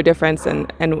really no difference,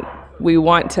 and we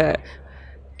want to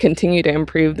continue to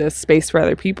improve this space for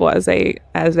other people as they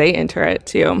enter it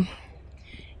too.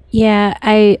 Yeah,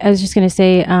 I was just going to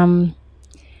say,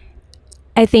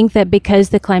 I think that because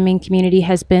the climbing community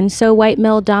has been so white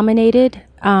male dominated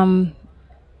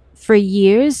for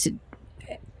years,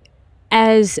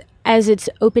 as it's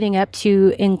opening up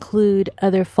to include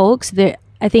other folks,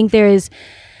 I think there is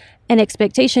an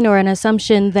expectation or an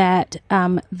assumption that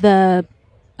the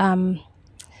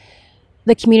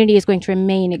the community is going to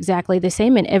remain exactly the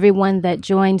same, and everyone that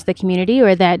joins the community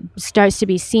or that starts to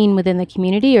be seen within the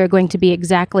community are going to be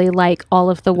exactly like all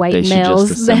of the white They should males.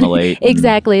 just assimilate.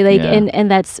 Exactly, like, Yeah. and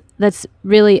that's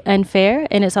really unfair,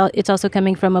 and it's also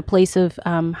coming from a place of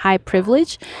high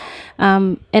privilege,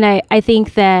 and I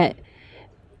think that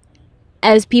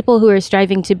as people who are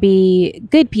striving to be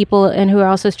good people and who are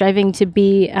also striving to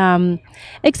be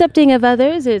accepting of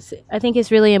others, I think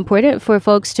it's really important for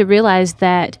folks to realize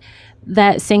that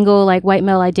single like white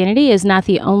male identity is not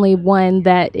the only one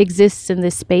that exists in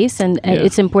this space, and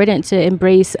it's important to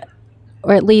embrace,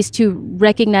 or at least to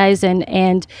recognize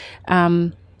and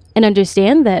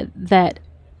understand that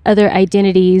other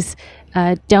identities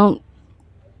don't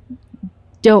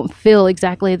feel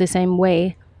exactly the same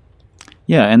way.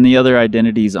 Yeah, and the other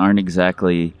identities aren't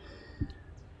exactly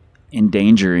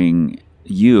endangering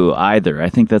you either. I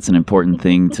think that's an important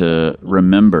thing to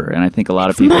remember, and I think a lot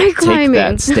of people take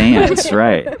that stance,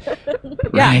 right?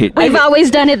 Right. We've always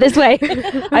done it this way.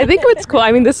 I think what's cool,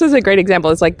 I mean, this is a great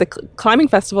example. It's like the climbing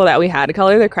festival that we had,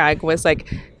 Color the Crag, was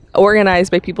like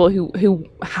organized by people who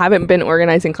haven't been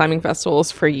organizing climbing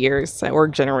festivals for years or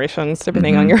generations,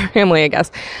 depending on your family, I guess.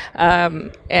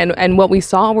 And what we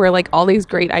saw were like all these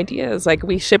great ideas. Like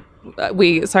we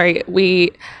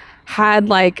had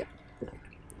like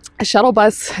a shuttle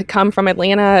bus come from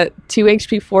Atlanta to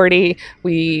HP40.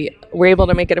 We were able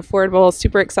to make it affordable,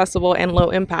 super accessible, and low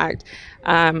impact.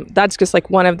 That's just like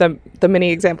one of the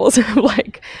many examples of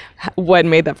like what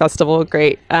made that festival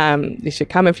great. You should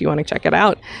come if you want to check it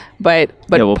out. But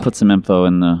yeah, we'll put some info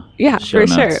in the show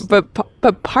for notes. sure.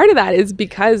 But part of that is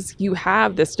because you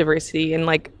have this diversity and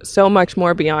like so much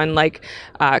more beyond like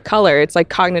color. It's like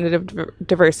cognitive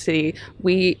diversity.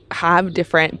 We have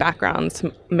different backgrounds.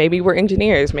 Maybe we're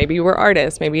engineers. Maybe we're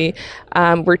artists. Maybe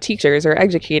we're teachers or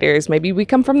educators. Maybe we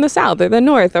come from the South or the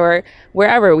North or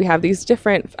wherever. We have these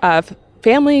different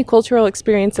family cultural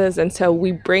experiences, and so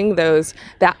we bring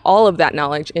all of that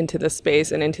knowledge into the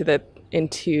space and into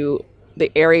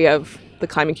the area of the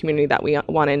climbing community that we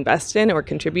want to invest in or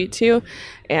contribute to.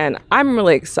 And I'm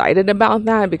really excited about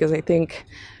that because I think,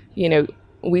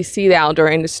 we see the outdoor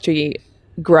industry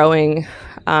growing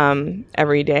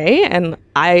every day, and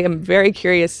I am very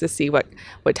curious to see what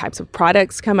types of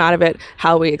products come out of it,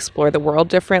 how we explore the world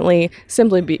differently,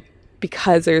 simply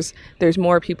because there's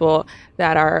more people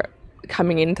that are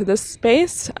coming into this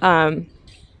space.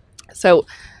 So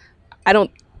I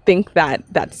don't think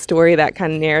that story, that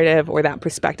kind of narrative or that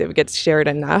perspective gets shared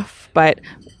enough, but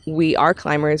we are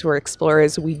climbers, we're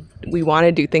explorers, we want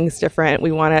to do things different,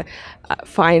 we want to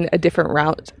find a different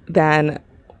route than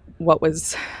what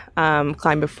was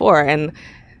climbed before. And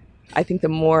I think the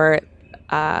more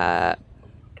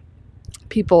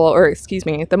people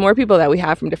that we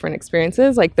have from different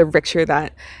experiences, like the richer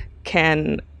that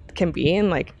can be, and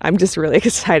like I'm just really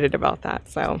excited about that.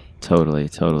 So totally.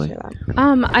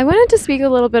 I wanted to speak a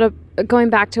little bit of going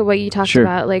back to what you talked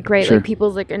about, like like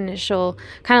people's like initial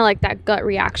kind of like that gut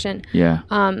reaction. Yeah.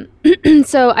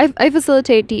 So I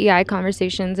facilitate DEI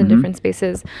conversations in different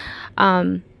spaces.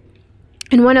 And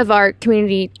one of our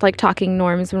community like talking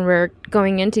norms when we're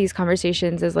going into these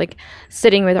conversations is like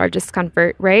sitting with our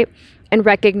discomfort, right? And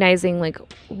recognizing like,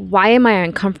 why am I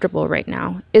uncomfortable right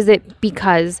now? Is it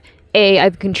because A,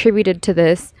 I've contributed to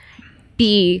this,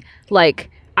 B, like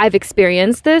I've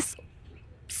experienced this,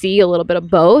 C, a little bit of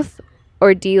both,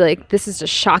 or D, like this is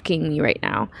just shocking me right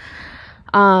now.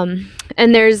 And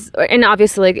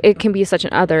obviously like it can be such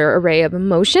an other array of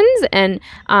emotions. And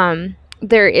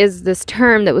there is this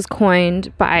term that was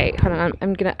coined by, hold on,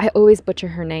 I always butcher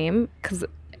her name, because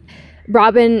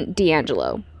Robin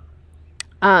DiAngelo.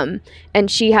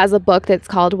 And she has a book that's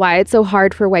called Why It's So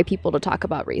Hard for White People to Talk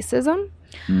About Racism.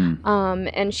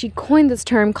 And she coined this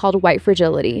term called white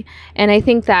fragility. And I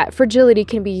think that fragility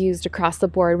can be used across the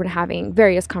board when having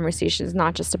various conversations,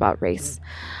 not just about race.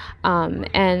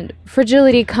 And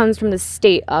fragility comes from the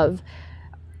state of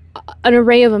an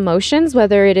array of emotions,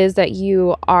 whether it is that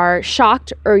you are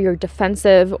shocked or you're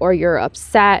defensive or you're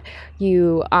upset,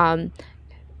 you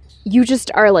just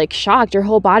are like shocked. Your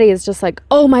whole body is just like,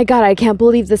 oh my God, I can't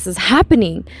believe this is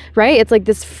happening, right? It's like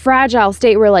this fragile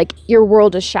state where like your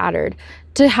world is shattered.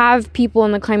 To have people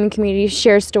in the climbing community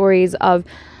share stories of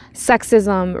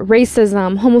sexism,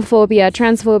 racism, homophobia,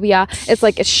 transphobia,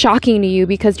 it's shocking to you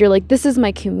because you're like, this is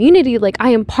my community, like I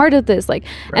am part of this, like,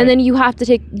 right. And then you have to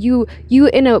take, you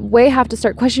in a way have to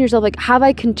start questioning yourself, like, have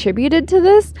I contributed to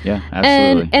this? Yeah,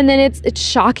 absolutely. And then it's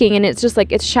shocking, and it's just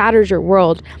like, it shatters your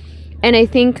world. And I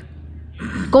think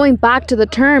going back to the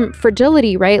term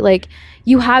fragility, right? Like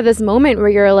you have this moment where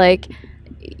you're like,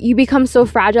 you become so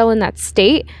fragile in that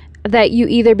state that you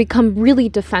either become really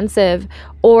defensive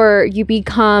or you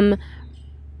become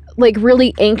like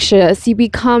really anxious, you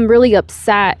become really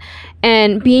upset.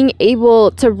 And being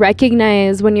able to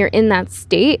recognize when you're in that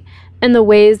state and the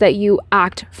ways that you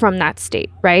act from that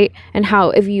state, right? And how,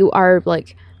 if you are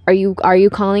like, are you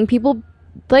calling people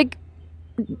like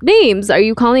names? Are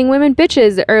you calling women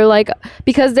bitches, or like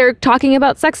because they're talking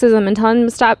about sexism and telling them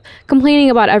to stop complaining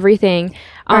about everything?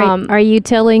 Are you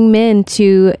telling men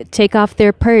to take off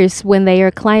their purse when they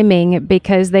are climbing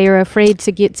because they are afraid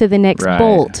to get to the next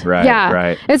bolt?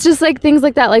 Right. It's just like things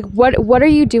like that. Like what are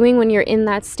you doing when you're in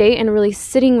that state and really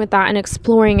sitting with that and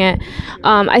exploring it?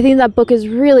 I think that book is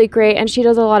really great, and she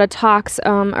does a lot of talks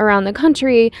around the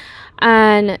country.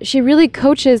 And she really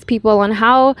coaches people on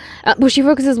how, she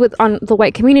focuses on the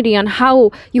white community, on how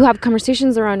you have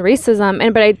conversations around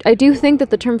racism. But I do think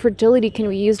that the term fragility can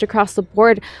be used across the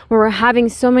board when we're having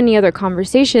so many other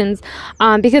conversations,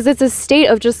 because it's a state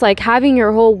of just like having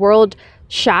your whole world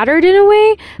shattered in a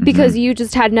way because you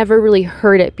just had never really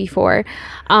heard it before.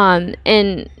 And,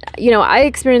 you know, I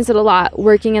experienced it a lot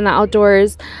working in the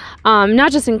outdoors.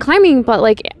 Not just in climbing, but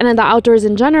like in the outdoors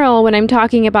in general, when I'm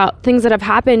talking about things that have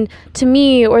happened to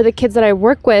me or the kids that I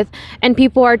work with, and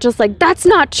people are just like, that's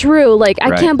not true. Like,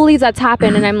 I can't believe that's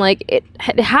happened. And I'm like,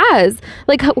 it has.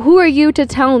 Like, who are you to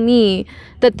tell me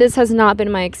that this has not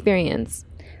been my experience?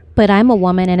 But I'm a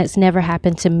woman and it's never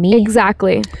happened to me.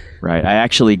 Exactly. Right. I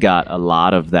actually got a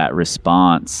lot of that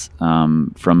response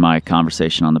from my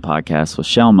conversation on the podcast with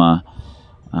Shelma.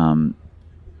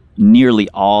 Nearly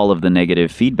all of the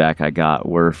negative feedback I got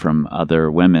were from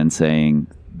other women saying,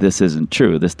 this isn't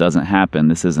true, this doesn't happen,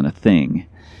 this isn't a thing.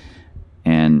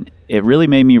 And it really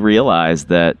made me realize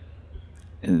that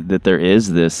there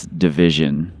is this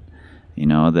division, you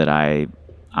know, that I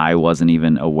wasn't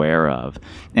even aware of.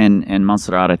 And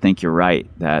Montserrat, I think you're right,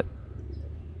 that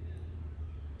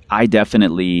I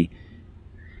definitely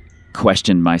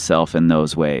questioned myself in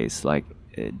those ways. Like,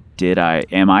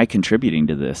 am I contributing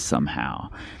to this somehow?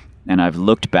 And I've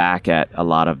looked back at a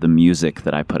lot of the music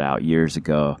that I put out years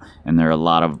ago, and there are a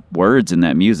lot of words in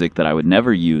that music that I would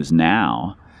never use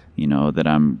now, you know, that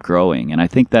I'm growing. And I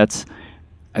think that's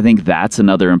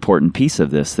another important piece of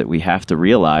this, that we have to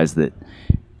realize that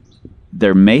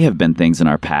there may have been things in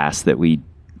our past that we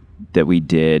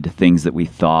did, things that we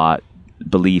thought,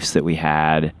 beliefs that we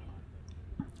had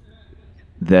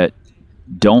that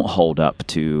don't hold up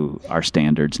to our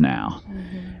standards now.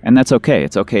 And that's okay.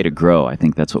 It's okay to grow. I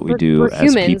think that's what we do as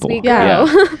humans, people. We grow.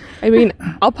 I mean,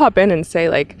 I'll pop in and say,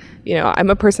 like, you know,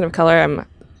 I'm a person of color. I'm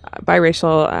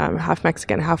biracial, half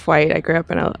Mexican, half white. I grew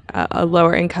up in a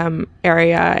lower income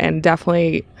area and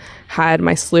definitely had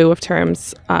my slew of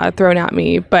terms thrown at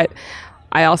me. But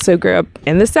I also grew up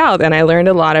in the South, and I learned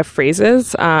a lot of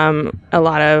phrases, a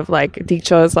lot of like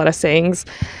dichos, a lot of sayings,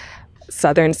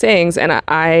 Southern sayings. And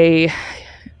I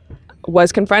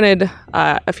was confronted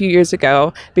a few years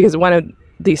ago because one of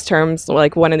these terms,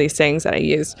 like one of these sayings that I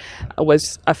used,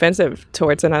 was offensive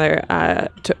towards another,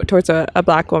 towards a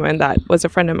black woman that was a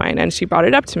friend of mine, and she brought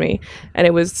it up to me, and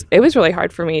it was really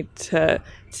hard for me to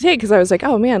take, because I was like,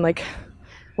 oh man, like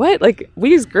what? Like, we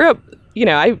just grew up, you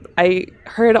know, I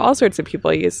heard all sorts of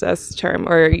people use this term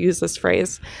or use this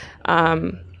phrase,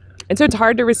 and so it's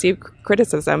hard to receive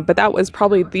criticism. But that was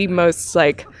probably the most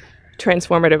like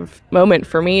transformative moment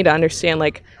for me to understand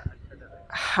like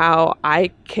how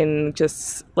I can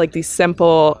just like these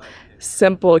simple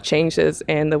changes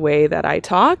in the way that I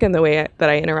talk and the way that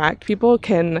I interact with people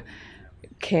can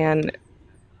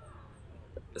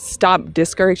stop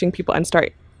discouraging people and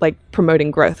start like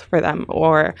promoting growth for them,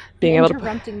 or being able to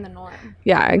interrupting the norm.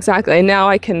 Yeah, exactly. And now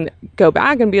I can go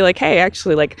back and be like, hey,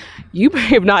 actually, like, you may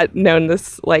have not known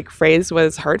this like phrase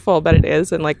was hurtful, but it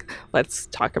is, and like, let's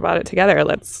talk about it together.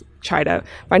 Let's try to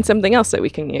find something else that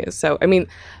we can use. So, I mean,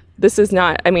 this is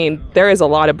not, I mean, there is a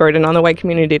lot of burden on the white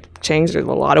community to change. There's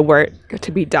a lot of work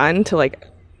to be done to like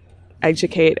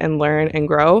educate and learn and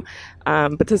grow.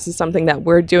 But this is something that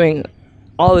we're doing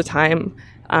all the time,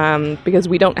 because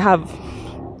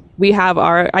we have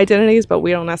our identities, but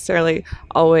we don't necessarily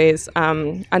always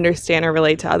understand or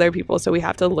relate to other people. So we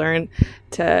have to learn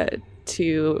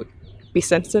to be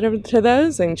sensitive to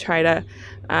those and try to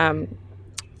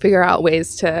figure out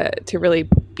ways to really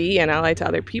be an ally to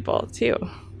other people too.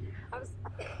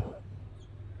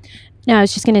 No, I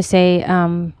was just going to say,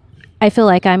 I feel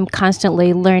like I'm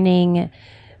constantly learning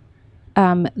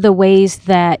the ways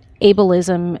that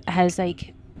ableism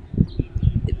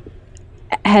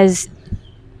has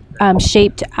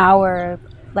shaped our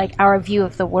view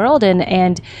of the world,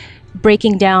 and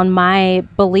breaking down my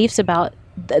beliefs about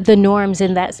the norms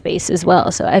in that space as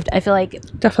well. So I feel like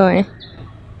definitely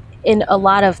in a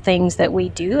lot of things that we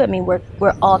do. I mean, we're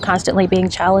all constantly being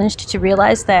challenged to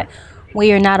realize that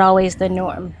we are not always the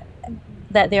norm,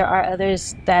 that there are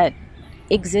others that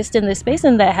exist in this space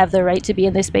and that have the right to be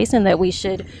in this space, and that we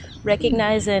should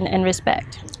recognize and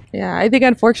respect. Yeah, I think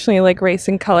unfortunately, like, race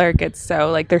and color gets so,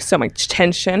 like, there's so much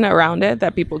tension around it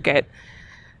that people get,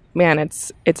 man,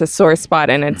 it's a sore spot,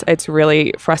 and it's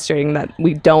really frustrating that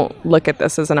we don't look at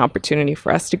this as an opportunity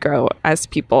for us to grow as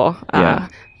people.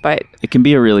 But it can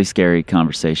be a really scary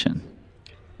conversation.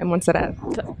 And once that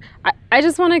I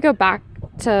just want to go back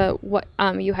to what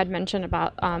you had mentioned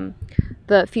about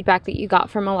the feedback that you got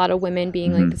from a lot of women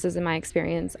being like, this isn't my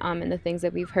experience, and the things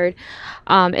that we've heard,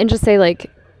 and just say like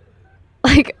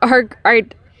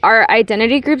our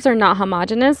identity groups are not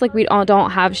homogenous. Like, we all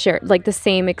don't have shared, like, the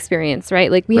same experience,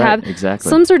 right? Like, we have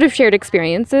some sort of shared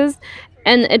experiences,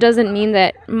 and it doesn't mean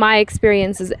that my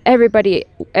experience is everybody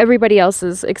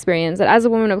else's experience. That as a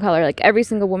woman of color, like, every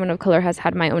single woman of color has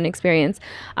had my own experience.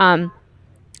 And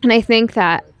I think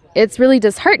that it's really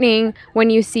disheartening when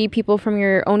you see people from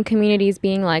your own communities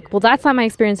being like, well, that's not my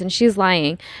experience and she's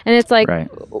lying. And it's like,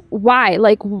 why?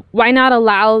 Like, why not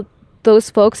allow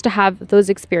those folks to have those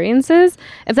experiences?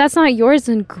 If that's not yours,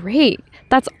 then great.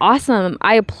 That's awesome.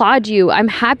 I applaud you. I'm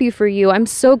happy for you. I'm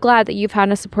so glad that you've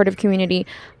had a supportive community.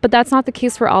 But that's not the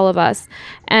case for all of us.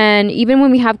 And even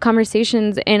when we have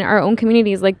conversations in our own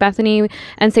communities, like Bethany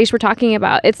and Sage were talking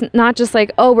about, it's not just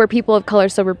like, oh, we're people of color,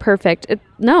 so we're perfect.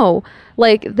 No,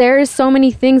 like, there's so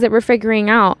many things that we're figuring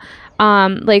out.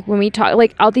 Like, when we talk,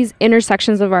 like, all these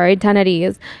intersections of our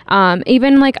identities,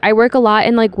 even, like, I work a lot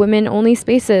in, like, women only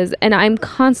spaces, and I'm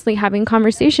constantly having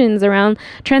conversations around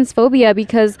transphobia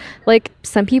because, like,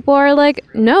 some people are like,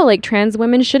 no, like, trans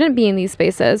women shouldn't be in these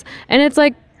spaces. And it's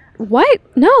like, what?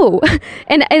 No.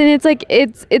 and it's like,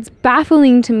 it's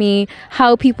baffling to me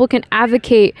how people can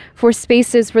advocate for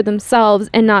spaces for themselves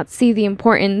and not see the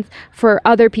importance for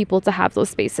other people to have those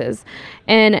spaces.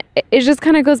 And it just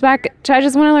kind of goes back to, I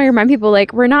just want to remind people,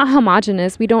 like, we're not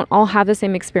homogenous. We don't all have the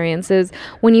same experiences.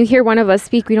 When you hear one of us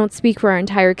speak, we don't speak for our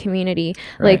entire community.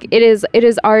 Like, it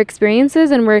is our experiences,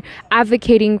 and we're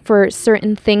advocating for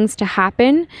certain things to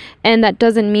happen. And that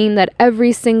doesn't mean that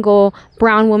every single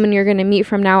brown woman you're going to meet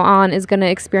from now on is going to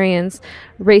experience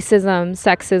racism,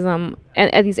 sexism,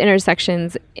 and at these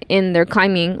intersections in their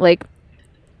climbing. Like,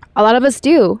 a lot of us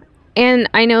do. And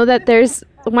I know that there's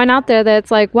one out there that's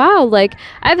like, wow, like,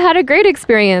 I've had a great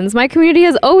experience. My community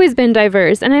has always been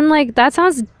diverse. And I'm like, that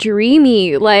sounds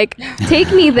dreamy. Like, take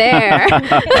me there.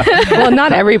 Well,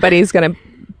 not everybody's going to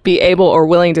be able or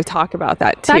willing to talk about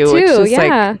that too. It's just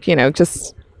like, you know,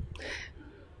 just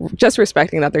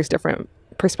respecting that there's different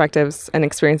perspectives and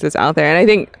experiences out there. And I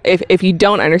think if you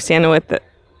don't understand what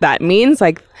that means,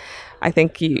 like, I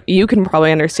think you can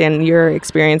probably understand your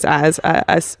experience as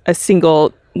a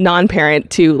single non-parent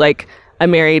to, like, a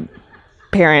married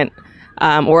parent,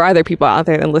 or other people out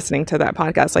there and listening to that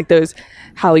podcast, like, those,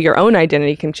 how your own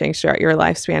identity can change throughout your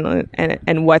lifespan,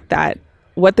 and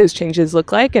what those changes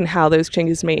look like, and how those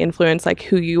changes may influence, like,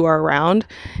 who you are around.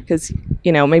 Because,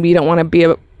 you know, maybe you don't want to be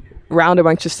around a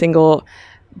bunch of single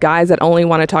guys that only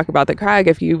want to talk about the crag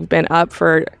if you've been up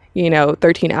for, you know,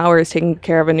 13 hours taking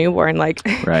care of a newborn. Like,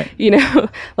 you know,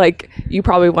 like, you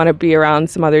probably want to be around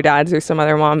some other dads or some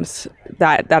other moms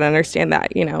that understand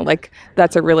that, you know. Like,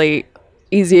 that's a really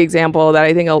easy example that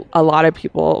I think a lot of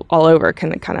people all over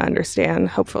can kind of understand,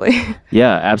 hopefully.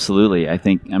 Yeah, absolutely. I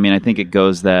think it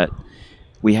goes that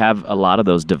we have a lot of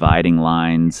those dividing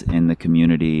lines in the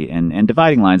community, and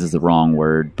dividing lines is the wrong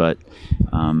word, but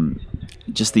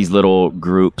just these little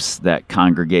groups that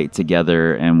congregate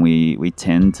together, and we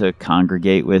tend to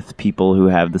congregate with people who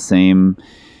have the same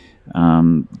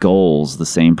goals, the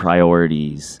same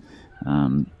priorities,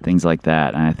 things like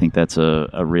that. And I think that's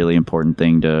a really important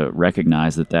thing to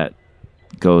recognize, that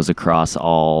goes across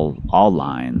all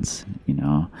lines, you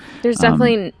know. There's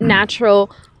definitely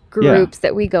natural groups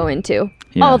that we go into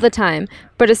all the time,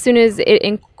 but as soon as it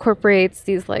incorporates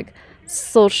these, like,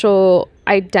 social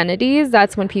identities,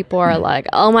 that's when people are like,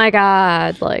 oh my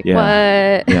God, like, what?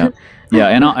 And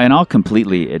I'll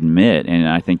completely admit, and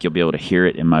I think you'll be able to hear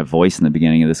it in my voice in the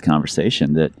beginning of this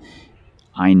conversation, that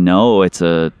I know it's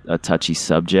a touchy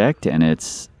subject and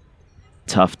it's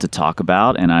tough to talk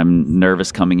about, and I'm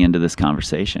nervous coming into this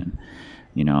conversation.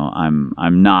 You know,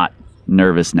 I'm not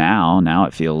nervous now. Now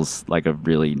it feels like a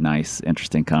really nice,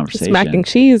 interesting conversation. It's mac and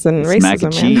cheese and racism. Mac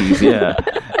and cheese, yeah.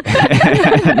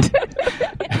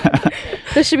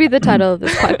 This should be the title of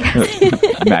this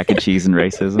podcast. Mac and cheese and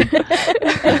racism.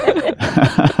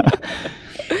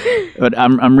 But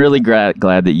I'm really glad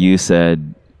that you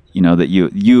said, you know, that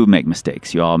you make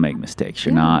mistakes. You all make mistakes.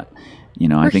 You're not You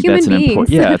know, I We're think that's an human important,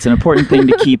 beings. it's an important thing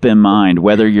to keep in mind,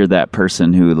 whether you're that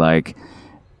person who like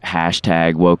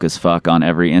hashtag woke as fuck on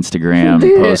every Instagram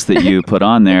post that you put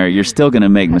on there, you're still going to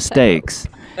make mistakes,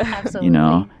 Absolutely. you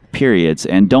know, periods.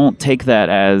 And don't take that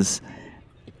as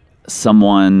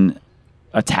someone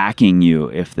attacking you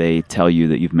if they tell you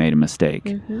that you've made a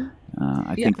mistake.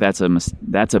 I think that's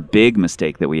a big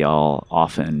mistake that we all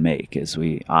often make, is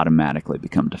we automatically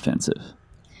become defensive.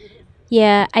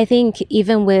 Yeah, I think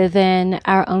even within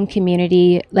our own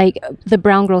community, like the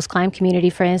Brown Girls Climb community,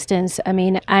 for instance, I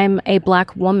mean, I'm a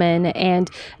Black woman, and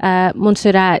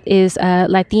Montserrat is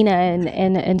Latina,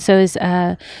 and so is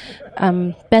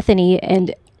Bethany.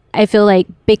 And I feel like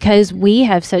because we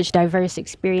have such diverse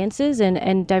experiences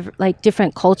and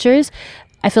different cultures,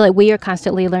 I feel like we are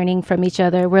constantly learning from each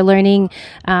other. We're learning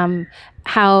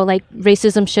how like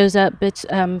racism shows up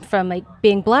from like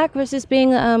being Black versus being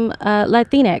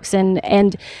Latinx,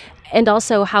 and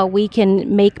also how we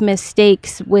can make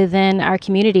mistakes within our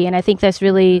community. And I think that's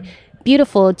really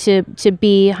beautiful to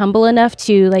be humble enough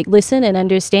to like listen and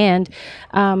understand.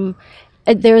 I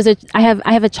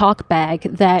have a chalk bag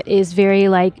that is very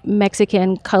like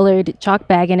Mexican colored chalk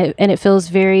bag, and it feels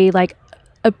very like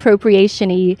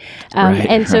appropriation-y.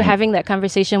 So having that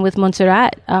conversation with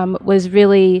Montserrat was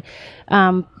really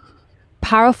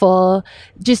powerful.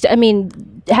 Just, I mean,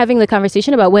 having the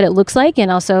conversation about what it looks like, and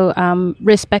also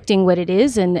respecting what it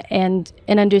is, and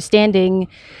understanding.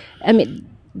 I mean,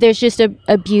 there's just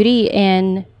a beauty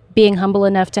in being humble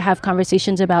enough to have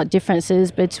conversations about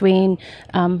differences between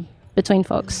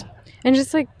folks. And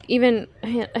just like, even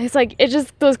it's like, it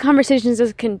just, those conversations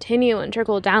just continue and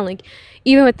trickle down. Like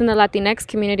even within the Latinx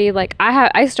community, like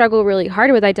I struggle really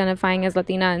hard with identifying as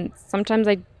Latina, and sometimes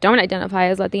I don't identify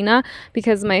as Latina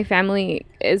because my family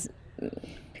is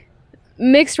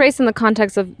mixed race in the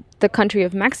context of the country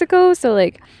of Mexico. So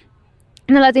like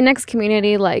in the Latinx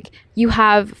community, like you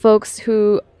have folks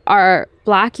who are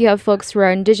Black, you have folks who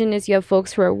are Indigenous, you have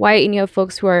folks who are white, and you have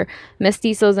folks who are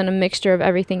mestizos, and a mixture of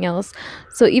everything else.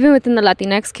 So even within the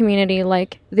Latinx community,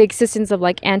 like the existence of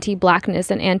like anti-Blackness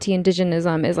and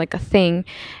anti-Indigenism is like a thing.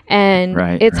 And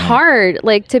it's hard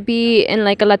like to be in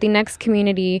like a Latinx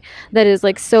community that is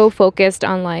like so focused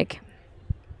on like,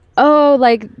 oh,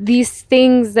 like these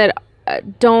things that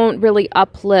don't really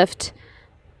uplift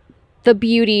the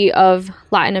beauty of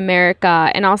Latin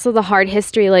America, and also the hard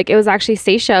history. Like it was actually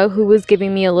Seisha who was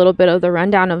giving me a little bit of the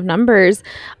rundown of numbers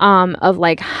of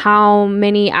like how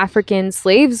many African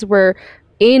slaves were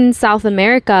in South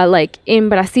America, like in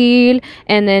Brazil,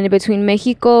 and then between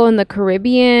Mexico and the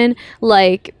Caribbean.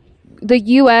 Like the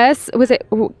U.S. was it?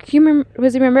 Can you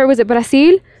remember? Was it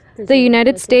Brazil? The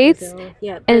United States? Brazil.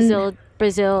 Yeah,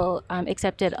 Brazil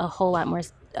accepted a whole lot more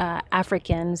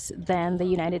Africans than the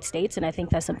United States, and I think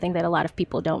that's something that a lot of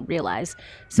people don't realize.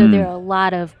 So there are a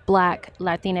lot of Black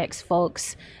Latinx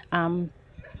folks,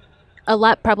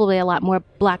 probably a lot more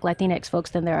Black Latinx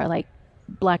folks than there are like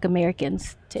Black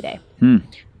Americans today.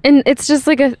 And it's just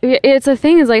like it's a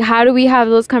thing, is like, how do we have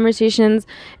those conversations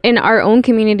in our own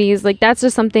communities? Like that's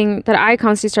just something that I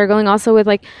constantly struggling also with,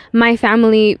 like my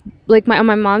family, like on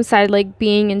my mom's side, like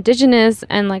being Indigenous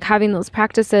and like having those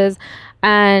practices,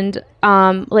 and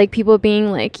like people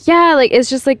being like, yeah, like it's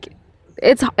just like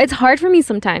it's hard for me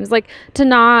sometimes like to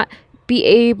not be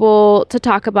able to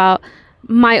talk about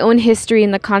my own history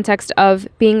in the context of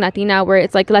being Latina, where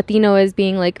it's like Latino is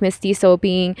being like mestizo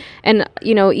being, and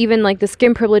you know, even like the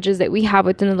skin privileges that we have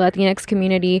within the Latinx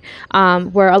community,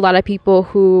 where a lot of people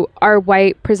who are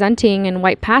white presenting and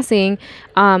white passing,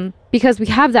 because we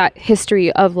have that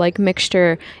history of like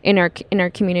mixture in our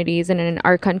communities and in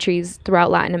our countries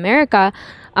throughout Latin America,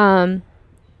 and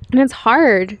it's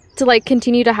hard to like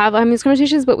continue to have these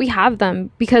conversations, but we have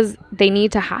them because they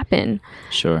need to happen.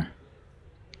 Sure.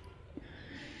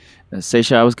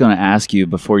 Seisha, I was going to ask you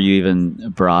before you even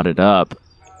brought it up,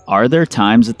 are there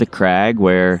times at the Crag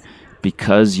where,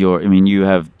 because you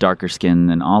have darker skin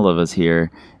than all of us here,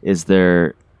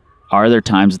 are there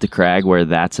times at the Crag where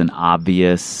that's an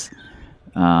obvious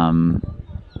point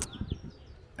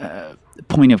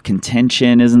of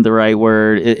contention isn't the right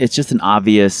word? It's just an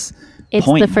obvious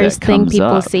point. It's the first thing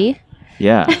people see.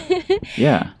 Yeah.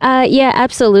 Yeah. Yeah,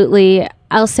 absolutely.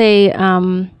 I'll say,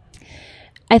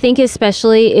 I think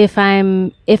especially if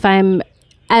I'm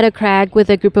at a crag with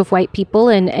a group of white people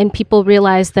and people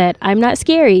realize that I'm not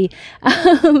scary,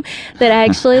 that I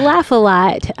actually laugh a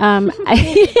lot.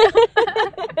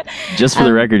 Just for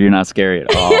the record, you're not scary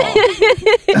at all.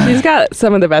 She's got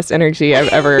some of the best energy I've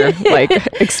ever like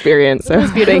experienced. So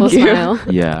thank you. Smile.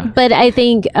 Yeah. But I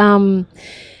think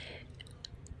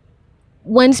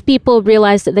once people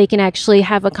realize that they can actually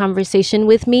have a conversation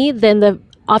with me, then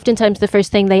oftentimes the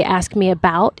first thing they ask me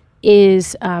about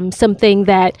is something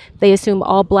that they assume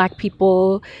all Black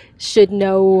people should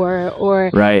know,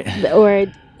 or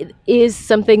is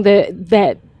something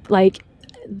that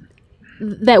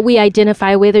we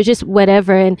identify with, or just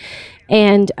whatever,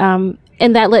 and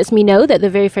that lets me know that the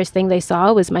very first thing they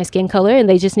saw was my skin color, and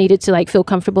they just needed to feel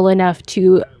comfortable enough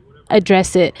to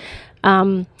address it.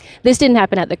 This didn't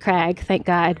happen at the Crag, thank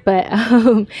God, but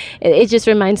it just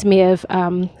reminds me of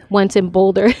once in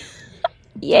Boulder.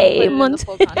 Yay! Once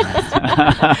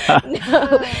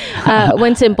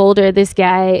in Boulder, this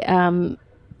guy,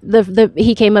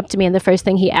 he came up to me, and the first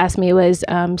thing he asked me was,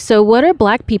 "So, what are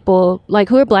Black people like?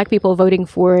 Who are Black people voting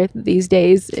for these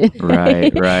days?"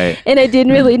 Right. And I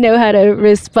didn't really know how to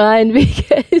respond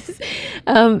because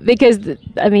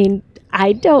I mean,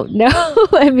 I don't know.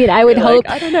 I mean, I would hope.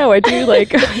 I don't know. I do I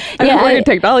work in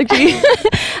technology.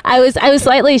 I was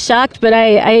slightly shocked, but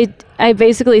I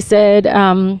basically said,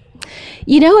 I'm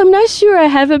not sure. I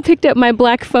haven't picked up my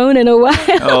Black phone in a while.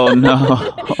 Oh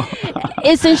no.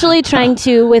 Essentially trying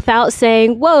to, without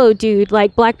saying, whoa, dude,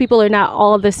 Black people are not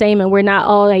all the same and we're not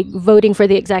all voting for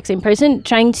the exact same person,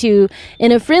 trying to,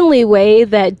 in a friendly way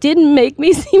that didn't make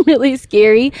me seem really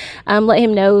scary, let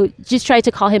him know, just try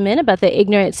to call him in about the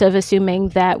ignorance of assuming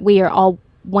that we are all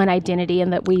one identity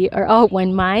and that we are all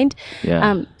one mind.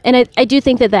 Yeah. And I do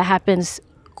think that happens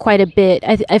quite a bit.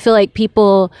 I feel like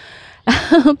people,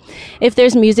 if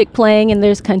there's music playing and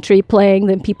there's country playing,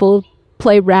 then people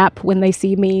play rap when they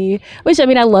see me, which, I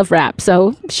mean, I love rap,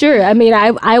 so sure, I mean,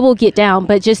 I will get down,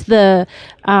 but just the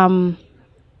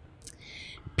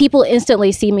people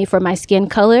instantly see me for my skin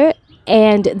color,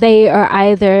 and they are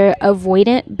either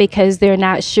avoidant because they're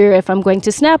not sure if I'm going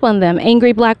to snap on them,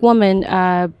 angry Black woman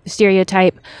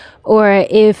stereotype, or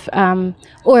if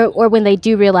or when they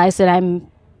do realize that I'm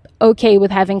okay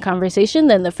with having conversation,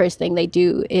 then the first thing they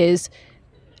do is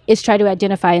try to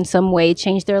identify in some way,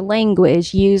 change their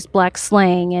language, use Black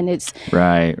slang, and it's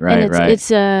right.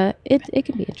 It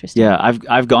can be interesting. Yeah,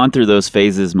 I've gone through those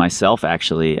phases myself.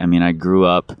 Actually, I mean, I grew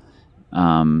up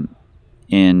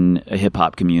in a hip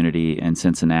hop community in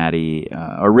Cincinnati,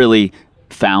 or really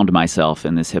found myself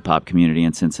in this hip hop community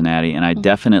in Cincinnati, and I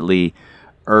definitely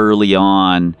early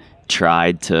on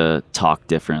tried to talk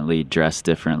differently, dress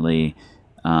differently,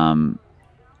 and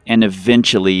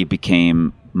eventually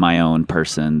became my own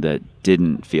person that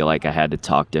didn't feel like I had to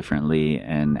talk differently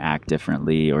and act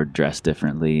differently or dress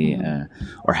differently,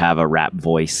 or have a rap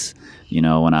voice,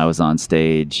 when I was on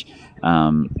stage.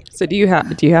 So do you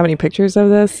have any pictures of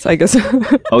this? I guess.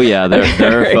 Oh yeah, there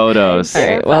are photos. All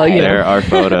right, well, there are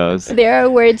photos. There are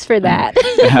words for that.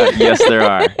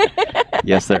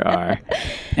 Yes, there are.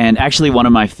 And actually, one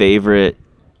of my favorite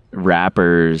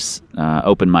rappers,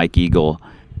 Open Mike Eagle,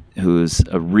 who's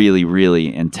a really,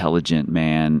 really intelligent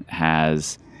man,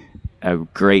 has a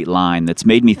great line that's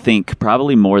made me think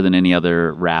probably more than any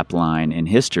other rap line in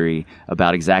history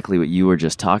about exactly what you were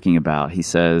just talking about. He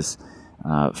says,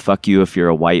 fuck you if you're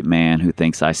a white man who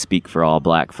thinks I speak for all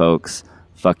Black folks.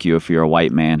 Fuck you if you're a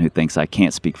white man who thinks I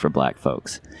can't speak for Black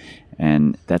folks.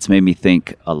 And that's made me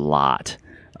think a lot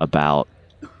about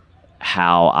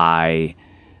how I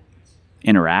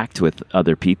interact with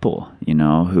other people,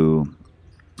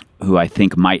 who I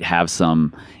think might have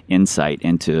some insight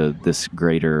into this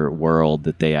greater world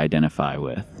that they identify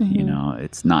with. Mm-hmm.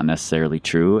 It's not necessarily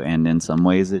true, and in some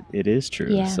ways it is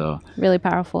true. Yeah, so really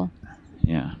powerful.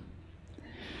 Yeah.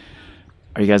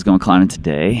 Are you guys going climbing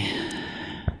today?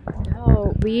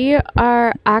 No, we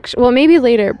are actually, well, maybe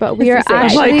later, but we are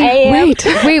actually, wait,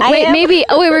 maybe,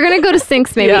 we're going to go to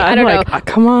Sinks maybe. Yeah, I don't know.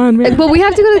 Come on, man. But we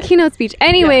have to go to the keynote speech.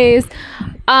 Anyways,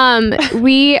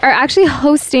 we are actually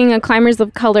hosting a Climbers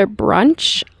of Color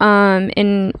brunch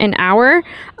in an hour.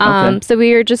 Okay. So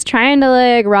we are just trying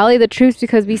to rally the troops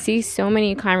because we see so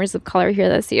many Climbers of Color here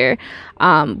this year.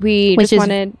 Which is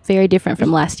very different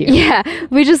from last year. Yeah,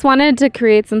 we just wanted to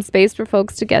create some space for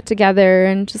folks to get together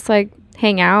and just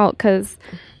hang out because,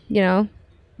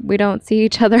 we don't see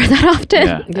each other that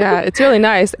often. Yeah, it's really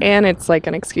nice, and it's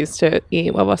an excuse to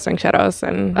eat huevos rancheros.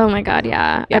 And oh my god,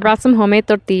 yeah. I brought some homemade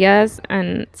tortillas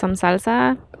and some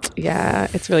salsa. Yeah,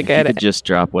 it's really good. You could just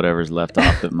drop whatever's left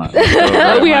off at my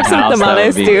we have some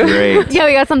tamales too. Great. Yeah,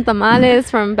 we got some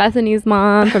tamales from Bethany's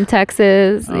mom from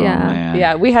Texas. Oh, man.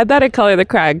 Yeah, we had that at Color the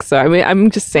Crag. So I mean, I'm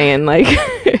just saying,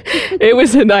 it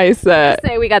was a nice. Say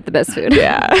we got the best food.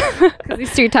 Yeah, because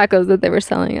these street tacos that they were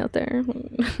selling out there.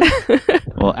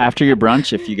 Well, after your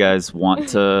brunch, if you guys want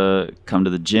to come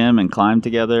to the gym and climb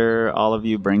together, all of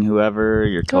you, bring whoever.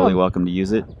 You're totally welcome to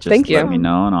use it. Just Thank you. let me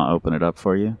know, and I'll open it up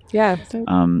for you. Yeah.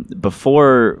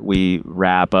 Before we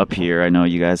wrap up here, I know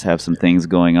you guys have some things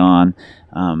going on,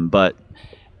 but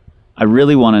I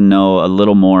really want to know a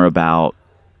little more about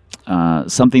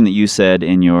something that you said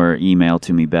in your email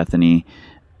to me, Bethany.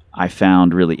 I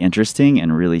found really interesting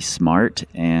and really smart,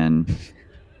 and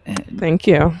thank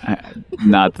you.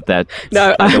 Not that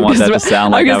No, I don't want that to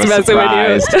sound like I was messing with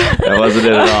surprised. That wasn't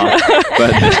it at all.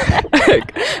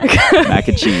 But mac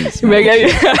and cheese. See,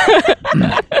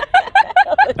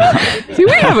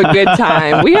 we have a good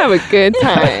time. We have a good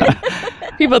time.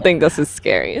 People think this is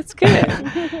scary. It's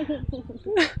good.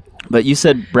 But you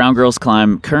said Brown Girls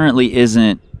Climb currently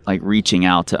isn't like reaching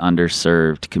out to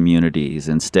underserved communities.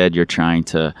 Instead, you're trying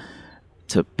to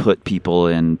put people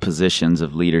in positions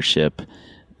of leadership.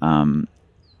 And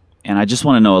I just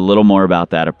want to know a little more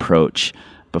about that approach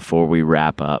before we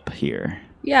wrap up here.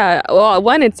 Yeah. Well,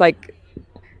 one, it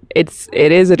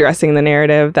is addressing the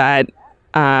narrative that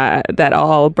that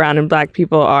all brown and black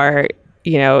people are,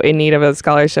 in need of a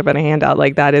scholarship and a handout.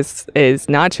 Like, that is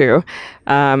not true.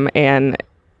 And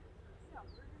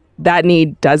that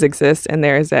need does exist, and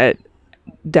there's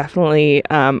definitely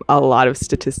a lot of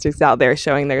statistics out there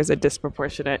showing there's a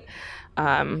disproportionate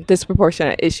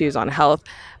issues on health,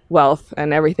 wealth,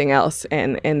 and everything else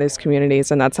in those communities.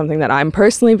 And that's something that I'm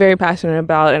personally very passionate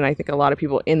about, and I think a lot of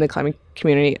people in the climbing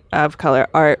community of color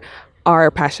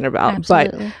are passionate about.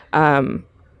 Absolutely.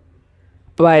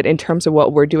 But in terms of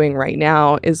what we're doing right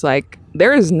now is like,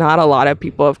 there is not a lot of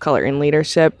people of color in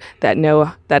leadership that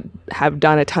have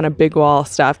done a ton of big wall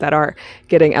stuff that are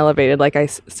getting elevated, like I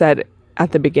said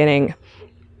at the beginning.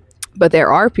 But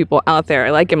there are people out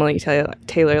there like Emily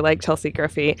Taylor, like Chelsea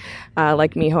Griffey,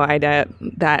 like Miho Ida,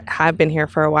 that have been here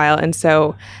for a while. And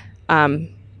so,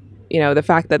 the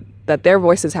fact that their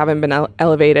voices haven't been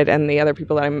elevated, and the other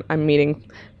people that I'm meeting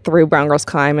through Brown Girls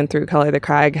Climb and through Color the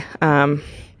Crag,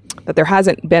 that there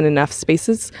hasn't been enough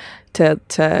spaces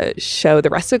to show the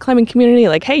rest of the climbing community,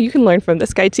 like, hey, you can learn from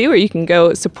this guy too, or you can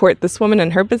go support this woman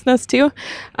in her business too.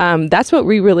 That's what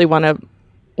we really want to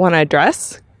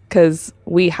address, because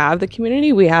we have the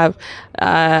community, we have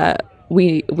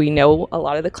we know a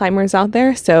lot of the climbers out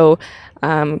there. So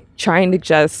trying to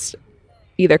just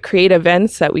either create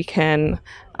events that we can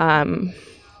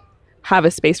have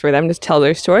a space for them to tell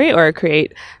their story, or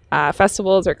create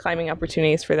festivals or climbing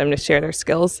opportunities for them to share their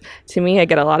skills. To me, I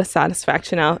get a lot of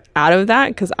satisfaction out of that,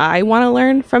 because I want to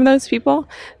learn from those people.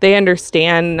 They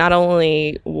understand not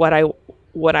only what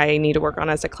I need to work on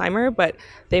as a climber, but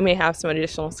they may have some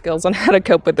additional skills on how to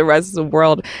cope with the rest of the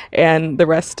world and the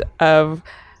rest of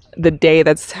the day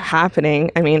that's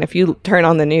happening. I mean, if you turn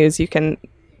on the news, you can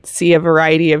see a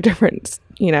variety of different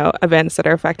events that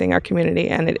are affecting our community,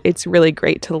 and it's really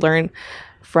great to learn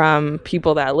from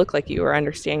people that look like you or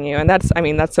understand you. And that's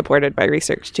supported by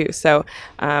research too. So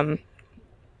so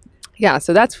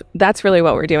that's really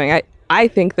what we're doing. I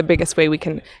think the biggest way we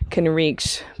can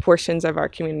reach portions of our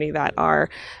community that are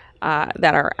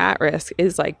at risk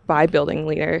is like by building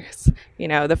leaders.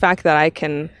 The fact that I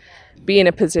can be in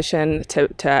a position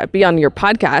to be on your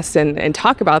podcast and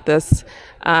talk about this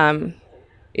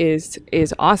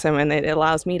is awesome, and it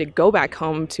allows me to go back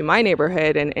home to my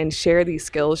neighborhood and share these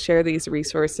skills, share these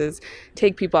resources,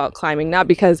 take people out climbing, not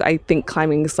because I think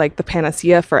climbing is like the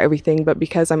panacea for everything, but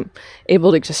because I'm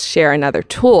able to just share another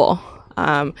tool.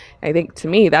 I think to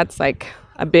me that's like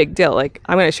a big deal. Like,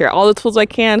 I'm going to share all the tools I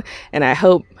can, and I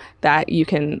hope that you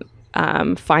can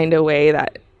find a way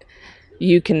that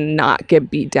you can not get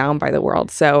beat down by the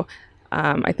world. So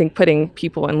I think putting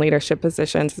people in leadership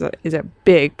positions is a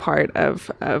big part of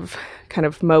kind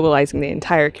of mobilizing the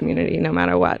entire community, no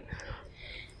matter what.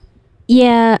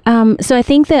 Yeah. So I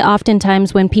think that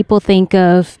oftentimes when people think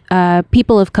of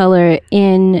people of color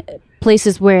in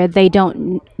places where they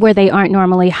aren't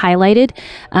normally highlighted,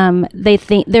 they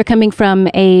think they're coming from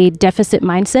a deficit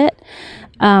mindset.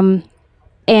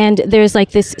 And there's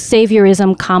like this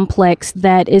saviorism complex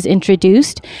that is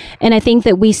introduced. And I think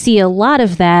that we see a lot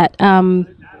of that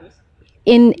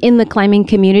in the climbing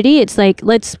community. It's like,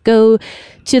 let's go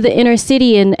to the inner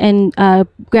city and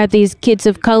grab these kids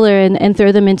of color and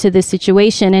throw them into this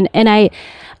situation. And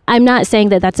I'm not saying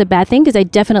that that's a bad thing, because I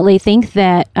definitely think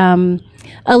that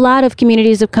a lot of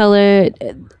communities of color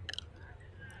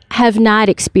have not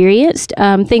experienced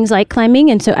things like climbing.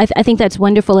 And so I think that's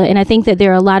wonderful. And I think that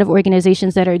there are a lot of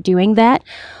organizations that are doing that.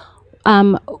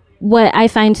 What I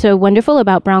find so wonderful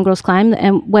about Brown Girls Climb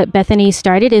and what Bethany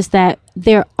started is that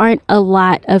there aren't a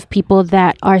lot of people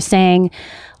that are saying,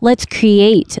 let's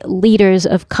create leaders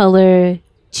of color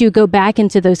to go back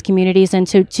into those communities and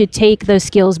to take those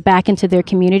skills back into their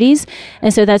communities.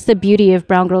 And so that's the beauty of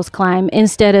Brown Girls Climb.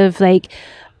 Instead of like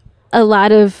a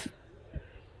lot of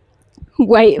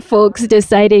white folks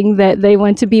deciding that they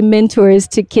want to be mentors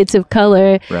to kids of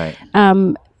color, right?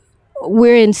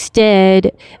 we're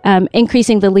instead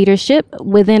increasing the leadership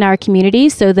within our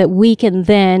communities so that we can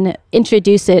then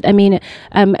introduce it. I mean,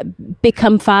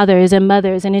 become fathers and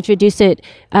mothers and introduce it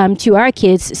to our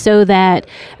kids, so that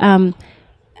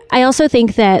I also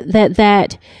think that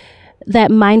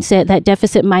mindset, that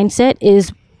deficit mindset,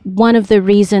 is one of the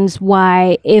reasons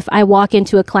why if I walk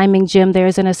into a climbing gym,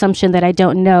 there's an assumption that I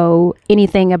don't know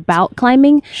anything about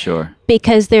climbing. Sure.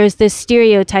 Because there's this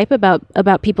stereotype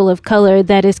about people of color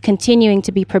that is continuing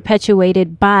to be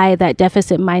perpetuated by that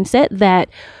deficit mindset that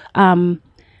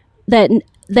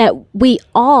that we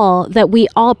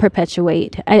all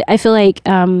perpetuate. I feel like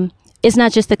it's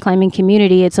not just the climbing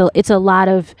community. It's a lot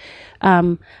of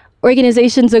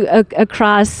organizations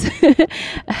across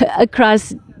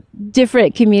across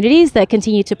different communities that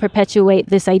continue to perpetuate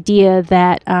this idea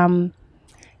that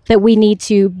that we need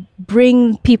to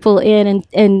bring people in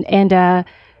and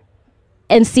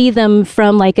see them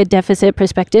from like a deficit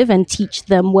perspective and teach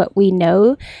them what we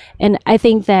know. And I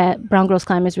think that Brown Girls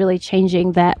Climb is really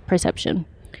changing that perception.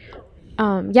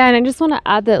 Yeah, and I just want to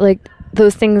add that like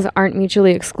those things aren't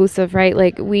mutually exclusive, right?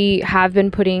 Like we have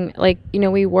been putting, like, you know,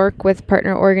 we work with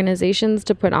partner organizations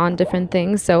to put on different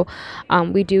things. So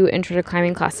we do intro to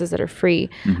climbing classes that are free.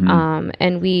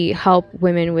 And we help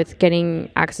women with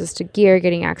getting access to gear,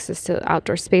 getting access to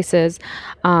outdoor spaces.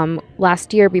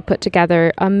 Last year, we put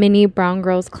together a mini Brown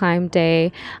Girls Climb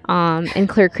Day in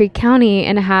Clear Creek County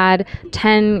and had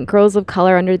 10 girls of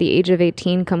color under the age of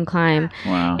 18 come climb.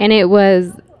 Wow. And it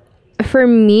was, for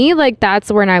me, like,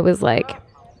 that's when I was like,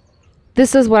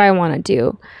 this is what I want to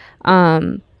do.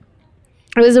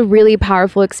 It was a really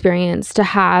powerful experience to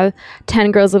have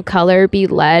 10 girls of color be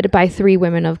led by 3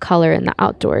 women of color in the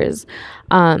outdoors.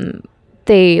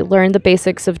 They learned the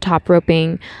basics of top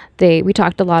roping. We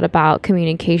talked a lot about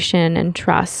communication and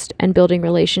trust and building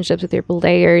relationships with your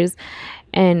belayers.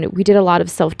 And we did a lot of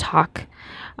self-talk.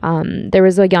 There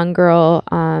was a young girl,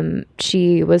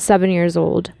 she was 7 years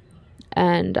old,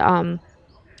 and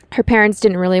her parents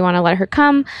didn't really want to let her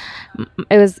come.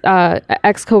 It was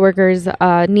ex-coworker's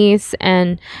niece,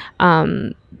 and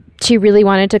she really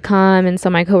wanted to come, and so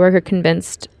my coworker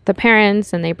convinced the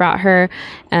parents, and they brought her,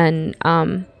 and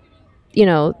you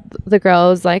know, the girl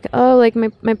was like, oh, like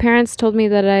my parents told me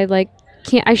that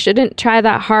I shouldn't try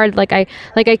that hard. Like I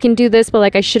can do this, but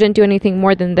like I shouldn't do anything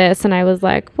more than this. And I was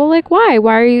like, well, like why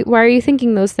are you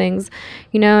thinking those things,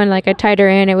 you know? And like I tied her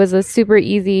in. It was a super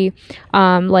easy,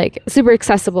 like super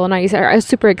accessible, not easy, a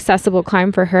super accessible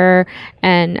climb for her.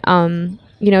 And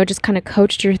you know, just kind of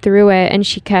coached her through it. And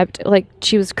she kept, like,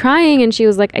 she was crying and she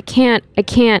was like, I can't.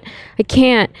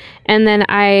 And then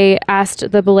I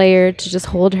asked the belayer to just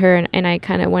hold her, and I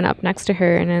kind of went up next to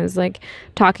her, and I was like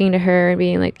talking to her and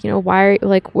being like, you know, where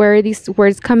are these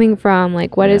words coming from?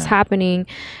 Like, what is happening?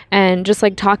 And just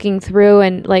like talking through,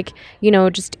 and like, you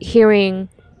know, just hearing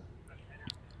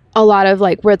a lot of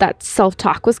like where that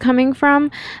self-talk was coming from,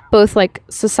 both like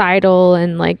societal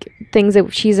and like things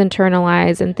that she's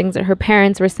internalized and things that her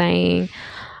parents were saying,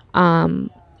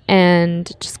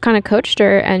 and just kind of coached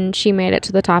her. And she made it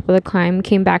to the top of the climb,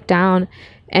 came back down,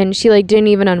 and she like didn't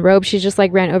even unrope. She just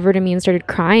like ran over to me and started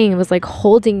crying and was like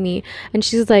holding me. And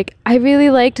she's like, I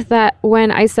really liked that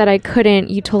when I said I couldn't,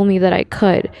 you told me that I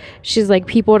could. She's like,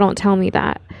 people don't tell me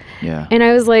that. Yeah. And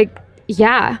I was like,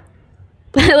 yeah.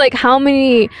 Like how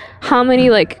many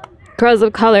like girls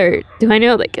of color do I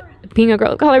know, like being a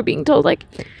girl of color being told like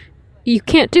you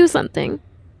can't do something?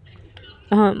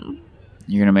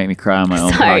 You're gonna make me cry on my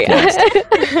own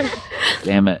podcast.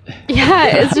 Damn it.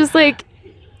 Yeah, it's just like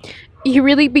you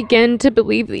really begin to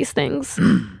believe these things.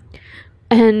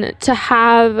 And to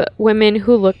have women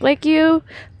who look like you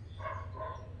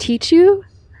teach you,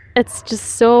 it's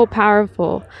just so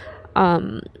powerful.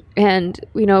 And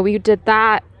you know, we did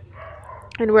that.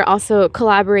 And we're also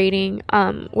collaborating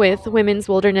with Women's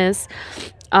Wilderness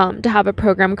to have a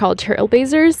program called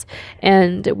Trailblazers.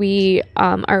 And we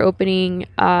are opening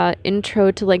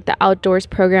intro to like the outdoors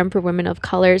program for women of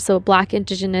color. So Black,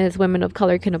 Indigenous, women of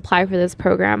color can apply for this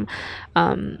program.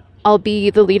 I'll be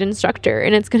the lead instructor,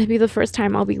 and it's going to be the first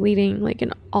time I'll be leading like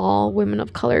an all women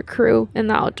of color crew in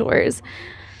the outdoors.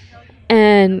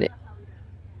 And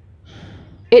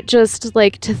it just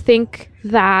like to think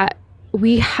that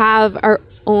we have our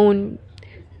own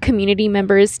community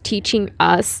members teaching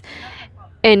us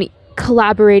and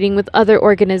collaborating with other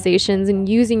organizations and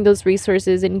using those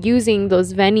resources and using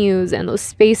those venues and those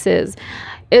spaces.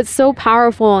 It's so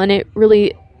powerful, and it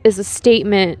really is a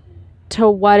statement to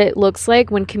what it looks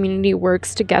like when community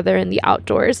works together in the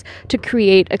outdoors to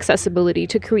create accessibility,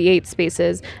 to create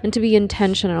spaces, and to be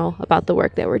intentional about the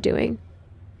work that we're doing.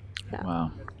 Yeah.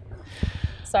 Wow.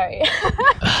 Sorry.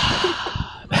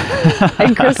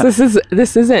 And Chris,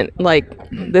 this isn't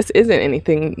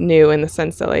anything new in the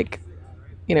sense that, like,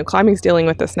 you know, climbing's dealing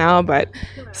with this now, but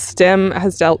STEM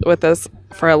has dealt with this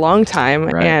for a long time.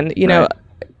 Right, and, you know,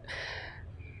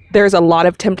 there's a lot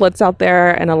of templates out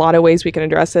there and a lot of ways we can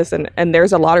address this. And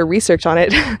there's a lot of research on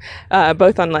it,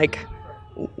 both on like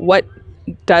what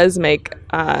does make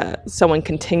someone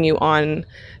continue on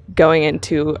going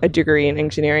into a degree in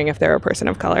engineering if they're a person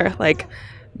of color. Like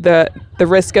the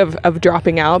risk of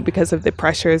dropping out because of the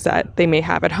pressures that they may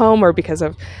have at home, or because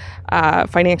of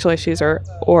financial issues,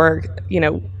 or you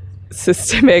know,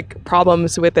 systemic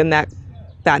problems within that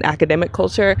academic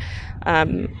culture.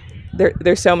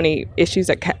 There's so many issues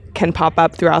that can pop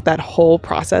up throughout that whole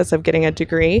process of getting a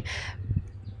degree.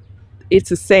 It's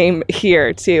the same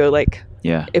here too. Like,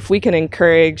 if we can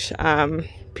encourage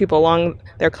people along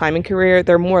their climbing career,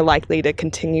 they're more likely to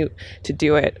continue to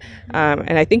do it.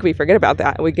 And I think we forget about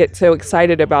that. We get so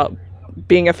excited about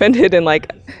being offended and,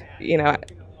 like, you know,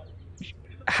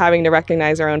 having to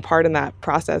recognize our own part in that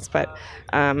process. But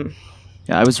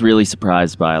I was really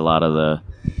surprised by a lot of the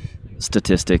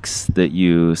statistics that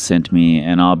you sent me,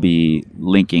 and I'll be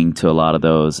linking to a lot of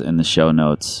those in the show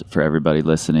notes for everybody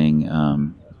listening.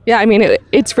 Yeah, I mean,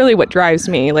 it's really what drives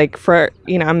me. Like,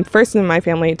 I'm first in my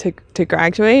family to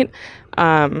graduate,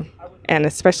 and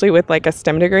especially with like a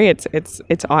STEM degree,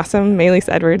 it's awesome. Maylise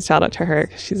Edwards, shout out to her.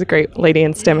 She's a great lady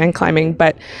in STEM and climbing.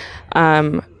 But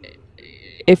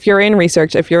if you're in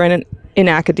research, if you're in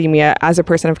academia, as a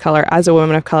person of color, as a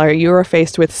woman of color, you are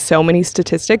faced with so many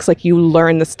statistics. Like, you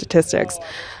learn the statistics.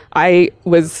 I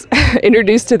was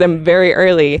introduced to them very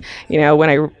early, you know, when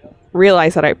I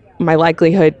realized that my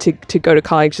likelihood to go to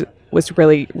college was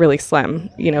really, really slim.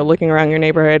 You know, looking around your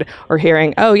neighborhood or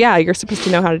hearing, oh yeah, you're supposed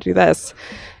to know how to do this.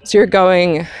 So you're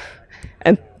going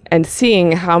and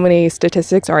seeing how many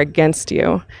statistics are against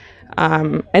you,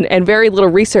 and very little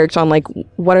research on, like,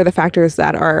 what are the factors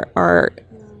that are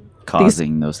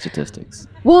causing those statistics.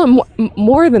 Well,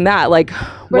 more than that, like,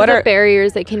 what are the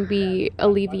barriers that can be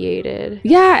alleviated?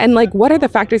 Yeah, and like, what are the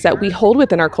factors that we hold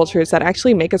within our cultures that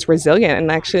actually make us resilient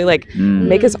and actually like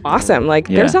make us awesome? Like,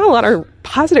 there's not a lot of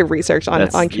positive research on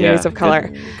communities of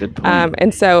color. Good point.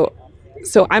 And so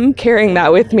I'm carrying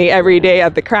that with me every day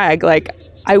at the Crag. Like,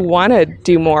 I want to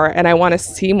do more and I want to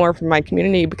see more from my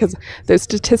community, because those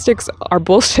statistics are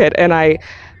bullshit, and I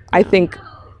think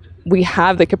we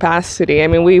have the capacity. I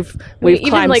mean, we've even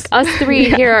climbed, like us three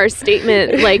hear our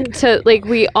statement, like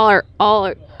we are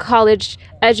all college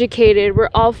educated. We're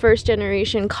all first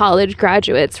generation college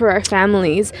graduates for our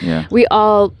families. Yeah. We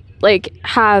all like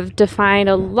have defined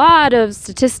a lot of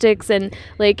statistics and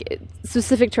like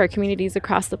specific to our communities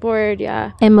across the board.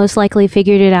 Yeah. And most likely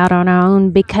figured it out on our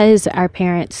own because our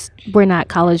parents were not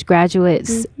college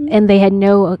graduates, and they had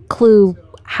no clue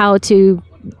how to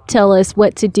tell us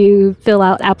what to do, fill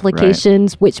out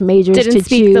applications, which majors to choose. Didn't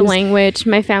speak the language.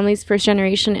 My family's first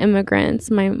generation immigrants.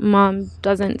 My mom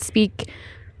doesn't speak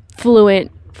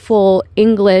fluent, full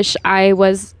English. I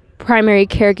was primary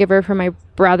caregiver for my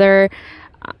brother.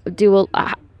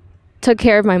 Took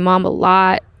care of my mom a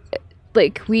lot.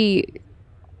 Like, we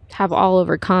have all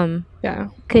overcome. Yeah.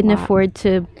 Couldn't afford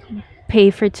to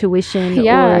pay for tuition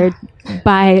or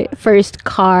buy first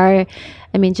car.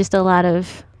 I mean, just a lot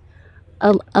of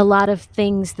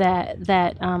things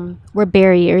that were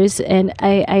barriers. And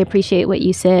I appreciate what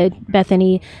you said,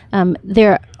 Bethany.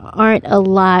 There aren't a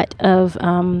lot of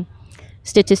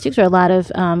statistics or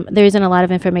there isn't a lot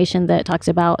of information that talks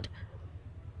about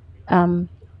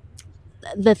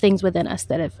the things within us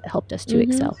that have helped us to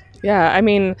excel. Yeah, I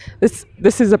mean, this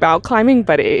is about climbing,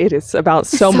 but it is about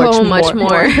so much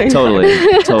more. Totally.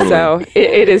 So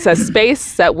it is a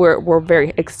space that we're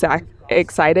very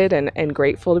excited and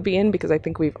grateful to be in, because I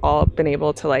think we've all been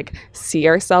able to like see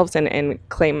ourselves and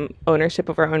claim ownership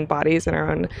of our own bodies and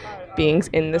our own beings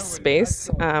in this space.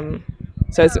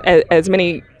 So as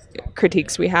many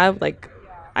critiques we have, like,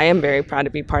 I am very proud to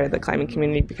be part of the climbing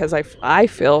community, because I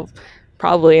feel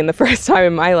probably in the first time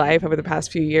in my life over the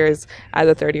past few years as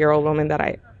a 30-year-old woman that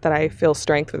I feel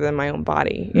strength within my own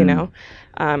body, you know,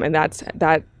 and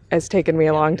that has taken me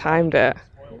a long time to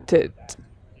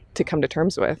come to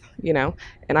terms with, you know,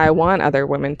 and I want other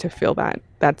women to feel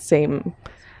that same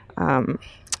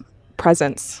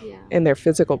presence in their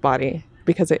physical body,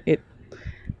 because it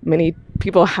many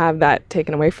people have that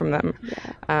taken away from them.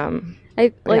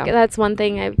 That's one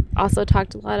thing I've also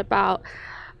talked a lot about,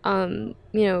 you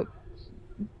know,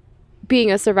 being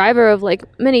a survivor of like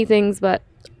many things, but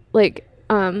like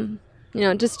you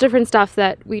know, just different stuff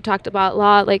that we talked about a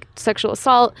lot, like sexual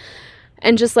assault,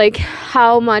 and just like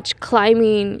how much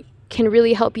climbing can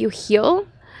really help you heal,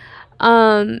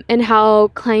 and how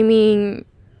climbing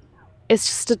it's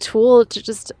just a tool to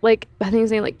just, like Bethany was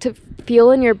saying, like to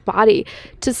feel in your body,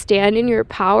 to stand in your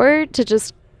power, to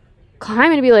just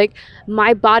climb and be like,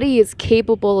 my body is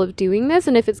capable of doing this,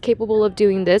 and if it's capable of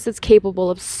doing this, it's capable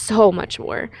of so much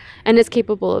more, and it's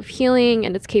capable of healing,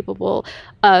 and it's capable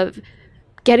of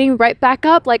getting right back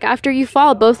up, like after you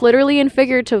fall, both literally and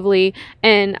figuratively.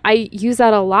 And I use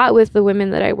that a lot with the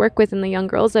women that I work with and the young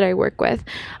girls that I work with,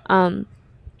 because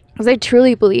I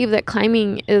truly believe that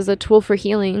climbing is a tool for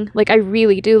healing. Like I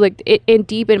really do, like it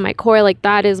deep in my core, like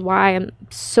that is why I'm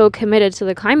so committed to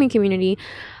the climbing community.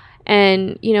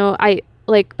 And you know, I,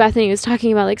 like Bethany was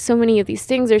talking about, like so many of these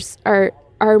things are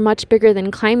much bigger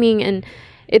than climbing, and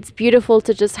it's beautiful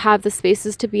to just have the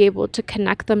spaces to be able to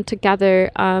connect them together.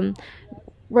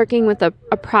 Working with a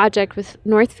project with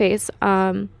North Face,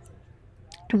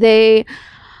 they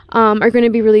are going to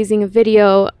be releasing a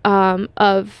video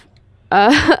of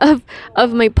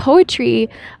my poetry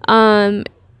in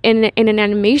an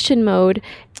animation mode,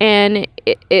 and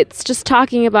it's just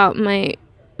talking about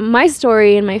my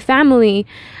story and my family.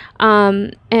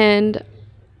 And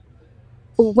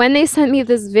when they sent me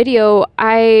this video,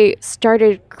 I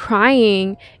started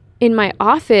crying in my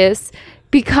office,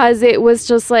 because it was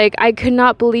just like, I could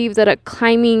not believe that a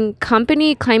climbing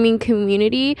company, climbing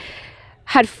community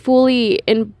had fully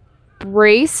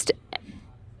embraced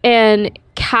and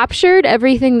captured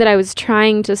everything that I was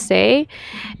trying to say.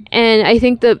 And I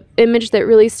think the image that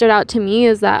really stood out to me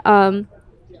is that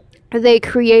they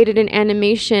created an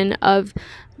animation of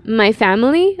my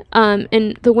family,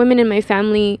 and the women in my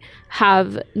family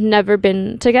have never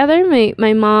been together.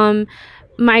 My mom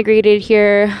migrated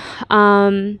here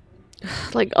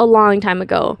like a long time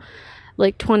ago,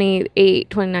 like 29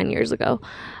 years ago.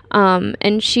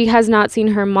 And she has not seen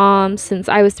her mom since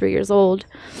I was 3 years old.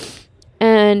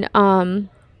 And,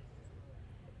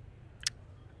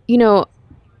 you know,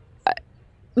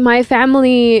 my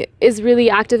family is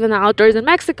really active in the outdoors in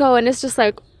Mexico. And it's just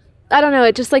like, I don't know,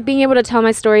 it's just like being able to tell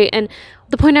my story. And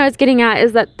the point I was getting at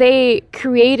is that they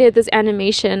created this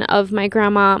animation of my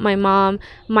grandma, my mom,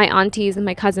 my aunties, and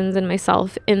my cousins and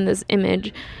myself in this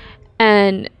image.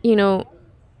 And, you know,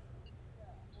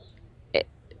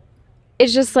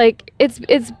 it's just like,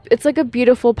 it's like a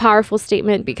beautiful, powerful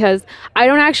statement, because I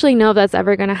don't actually know if that's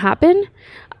ever going to happen.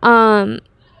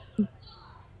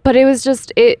 But it was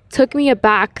just, it took me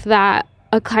aback that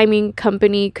a climbing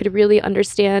company could really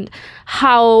understand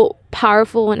how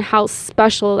powerful and how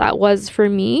special that was for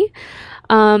me.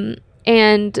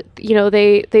 And, you know,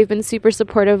 they've been super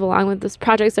supportive along with this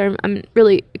project. So I'm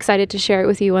really excited to share it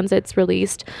with you once it's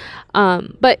released.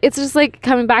 But it's just like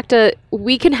coming back to,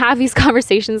 we can have these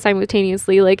conversations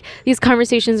simultaneously. Like, these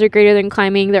conversations are greater than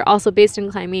climbing. They're also based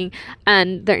in climbing,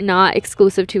 and they're not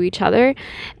exclusive to each other.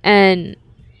 And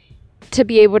to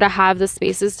be able to have the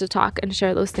spaces to talk and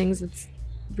share those things, it's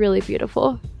really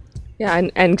beautiful. Yeah,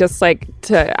 and just like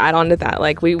to add on to that,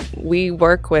 like we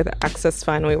work with Access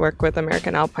Fund, we work with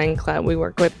American Alpine Club, we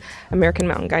work with American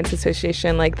Mountain Guides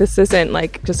Association. Like, this isn't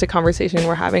like just a conversation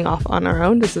we're having off on our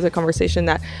own. This is a conversation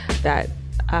that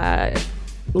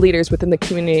leaders within the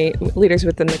community, leaders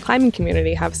within the climbing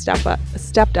community have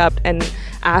stepped up and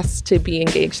asked to be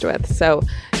engaged with. So,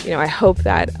 you know, I hope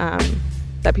that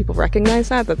that people recognize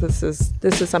that this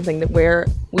is something that we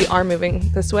are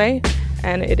moving this way,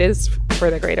 and it is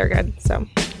for the greater good. So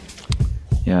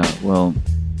yeah, well,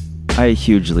 I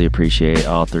hugely appreciate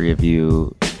all three of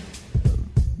you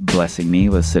blessing me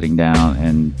with sitting down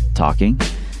and talking.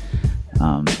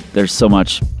 There's so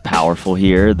much powerful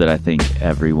here that I think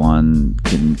everyone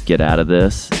can get out of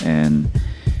this, and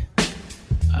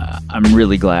I'm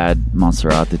really glad,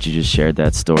 Montserrat, that you just shared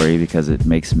that story, because it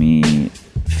makes me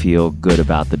feel good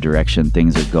about the direction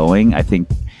things are going. I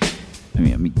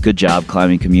mean, good job,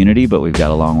 climbing community, but we've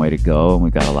got a long way to go, and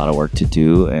we've got a lot of work to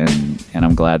do, and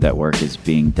I'm glad that work is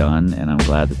being done, and I'm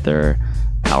glad that there are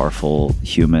powerful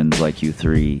humans like you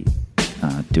three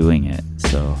doing it.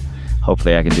 So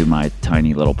hopefully I can do my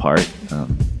tiny little part.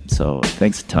 So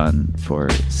thanks a ton for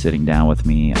sitting down with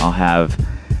me. I'll have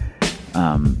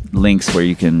links where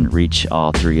you can reach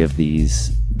all three of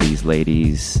these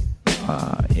ladies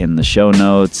in the show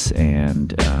notes,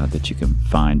 and that you can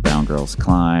find Brown Girls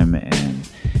Climb, and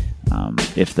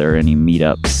if there are any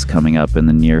meetups coming up in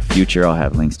the near future, I'll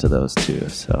have links to those too.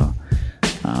 So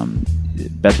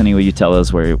Bethany, will you tell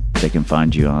us where they can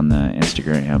find you on the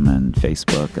Instagram and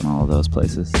Facebook and all of those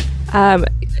places?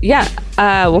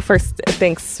 Well, first,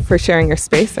 thanks for sharing your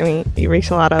space. I mean, you reach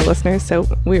a lot of listeners, so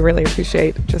we really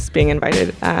appreciate just being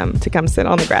invited to come sit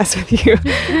on the grass with you,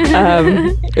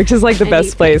 which is like the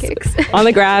best place. On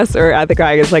the grass or at the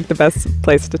crag is like the best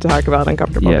place to talk about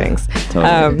uncomfortable things.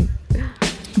 Totally.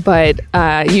 But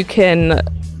you can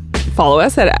follow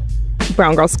us at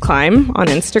Brown Girls Climb on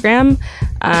Instagram.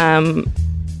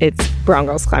 It's Brown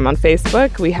Girls Climb on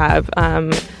Facebook. We have,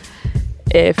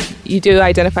 if you do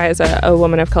identify as a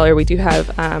woman of color, we do have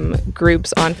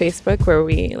groups on Facebook where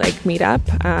we meet up,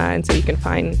 and so you can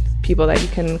find people that you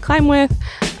can climb with.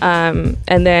 And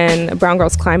then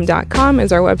browngirlsclimb.com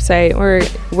is our website. We're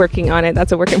working on it.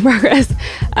 That's a work in progress.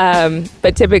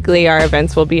 But typically our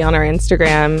events will be on our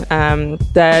Instagram.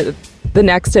 The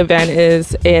next event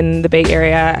is in the Bay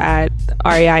Area at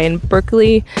REI in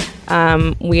Berkeley.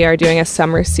 We are doing a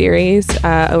summer series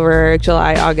over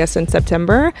July, August, and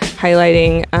September,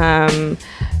 highlighting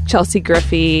Chelsea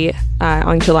Griffey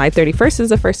on July 31st is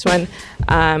the first one,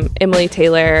 Emily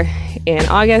Taylor in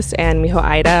August, and Miho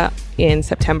Aida in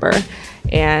September.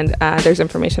 And there's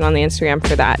information on the Instagram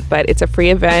for that. But it's a free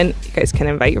event. You guys can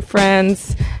invite your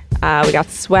friends. We got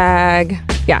swag.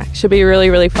 Yeah, should be really,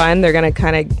 really fun. They're going to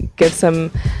kind of give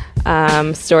some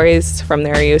stories from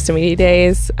their Yosemite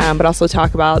days, but also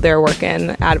talk about their work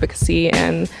in advocacy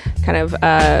and kind of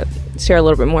share a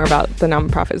little bit more about the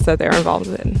nonprofits that they're involved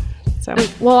in. So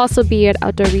we'll also be at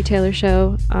Outdoor Retailer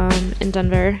Show in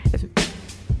Denver if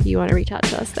you want to reach out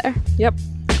to us there. Yep.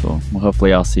 Cool. Well,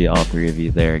 hopefully I'll see all three of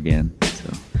you there again.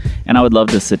 And I would love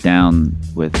to sit down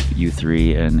with you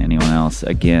three and anyone else.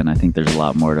 Again, I think there's a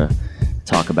lot more to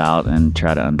talk about and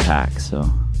try to unpack. So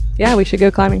yeah, we should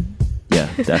go climbing. Yeah,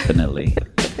 definitely.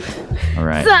 All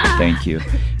right. Thank you.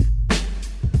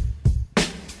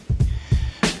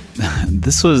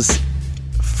 This was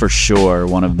for sure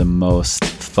one of the most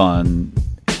fun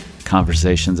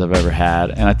conversations I've ever had.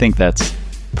 And I think that's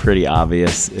pretty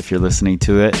obvious if you're listening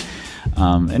to it.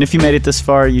 And if you made it this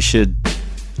far, you should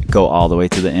go all the way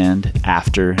to the end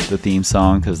after the theme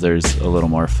song, because there's a little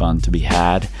more fun to be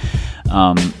had.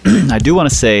 I do want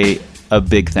to say a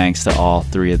big thanks to all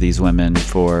three of these women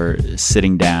for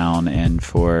sitting down and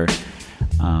for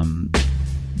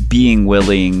being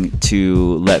willing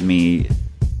to let me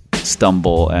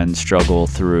stumble and struggle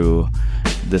through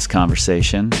this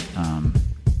conversation,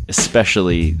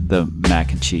 especially the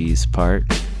mac and cheese part.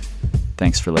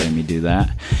 Thanks for letting me do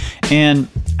that. And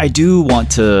I do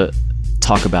want to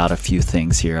talk about a few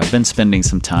things here. I've been spending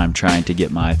some time trying to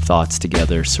get my thoughts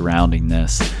together surrounding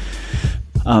this.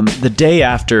 The day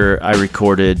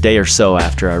or so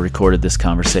after I recorded this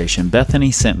conversation,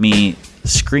 Bethany sent me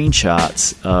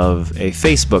screenshots of a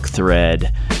Facebook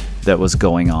thread that was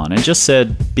going on and just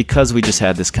said, because we just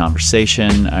had this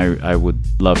conversation, I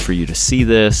would love for you to see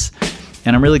this.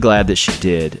 And I'm really glad that she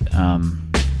did,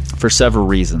 for several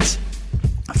reasons.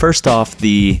 First off,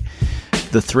 the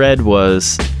thread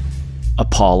was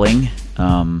appalling,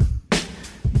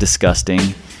 disgusting.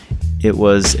 It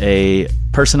was a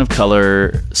person of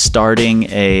color starting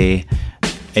a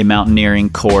mountaineering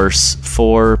course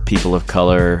for people of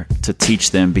color to teach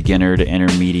them beginner to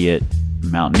intermediate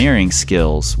mountaineering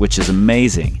skills, which is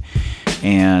amazing.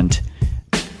 And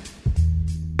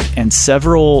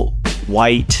several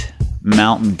white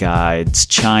mountain guides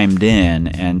chimed in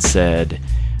and said,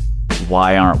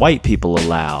 why aren't white people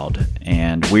allowed?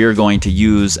 And we're going to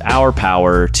use our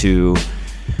power to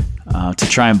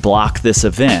try and block this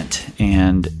event.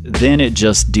 And then it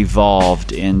just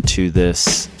devolved into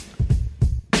this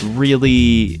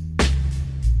really,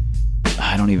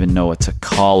 I don't even know what to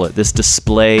call it, this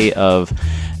display of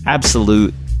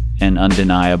absolute and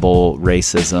undeniable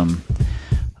racism,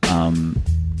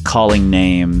 calling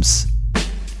names,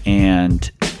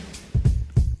 and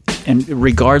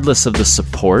regardless of the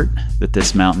support that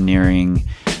this mountaineering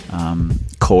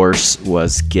course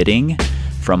was getting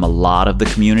from a lot of the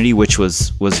community, which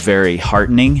was very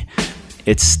heartening,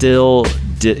 it still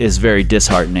is very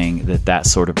disheartening that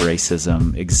sort of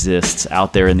racism exists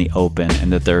out there in the open,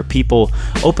 and that there are people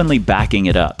openly backing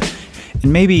it up.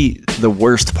 And maybe the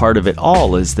worst part of it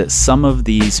all is that some of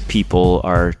these people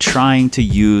are trying to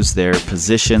use their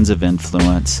positions of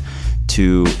influence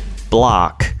to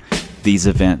block these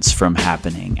events from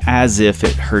happening, as if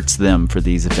it hurts them for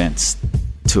these events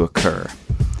to occur.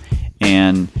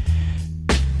 And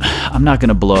I'm not going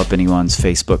to blow up anyone's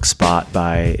Facebook spot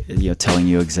by telling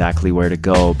you exactly where to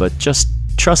go, but just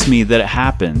trust me that it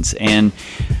happens. And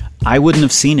I wouldn't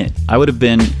have seen it. I would have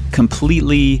been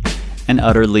completely and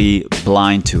utterly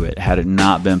blind to it had it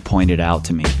not been pointed out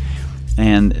to me.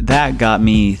 And that got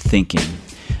me thinking.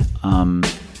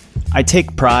 I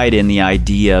take pride in the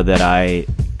idea that I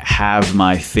have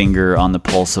my finger on the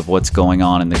pulse of what's going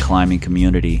on in the climbing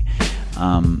community.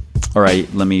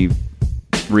 Let me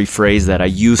rephrase that. I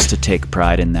used to take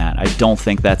pride in that. I don't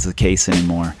think that's the case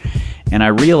anymore. And I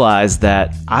realized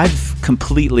that I've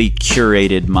completely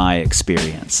curated my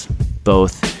experience,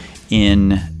 both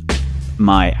in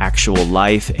my actual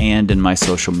life and in my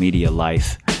social media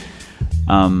life.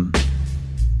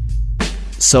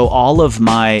 So all of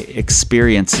my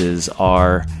experiences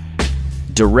are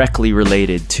directly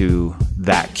related to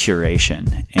that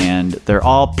curation, and they're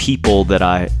all people that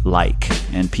I like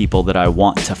and people that I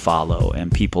want to follow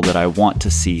and people that I want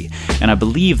to see. And I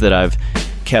believe that I've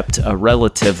kept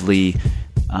relatively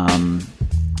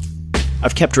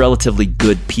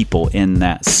good people in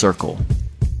that circle,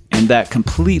 and that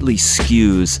completely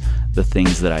skews the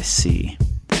things that I see.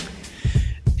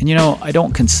 And I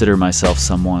don't consider myself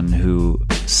someone who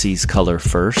sees color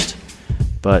first,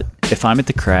 but if I'm at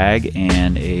the crag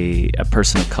and a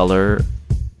person of color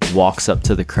walks up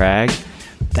to the crag,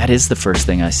 that is the first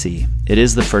thing I see. It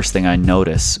is the first thing I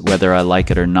notice, whether I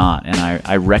like it or not, and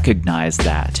I recognize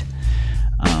that.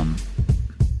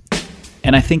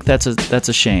 And I think that's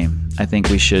a shame. I think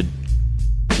we should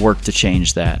work to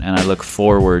change that, and I look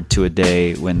forward to a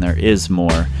day when there is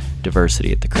more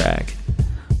diversity at the crag.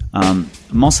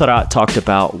 Montserrat talked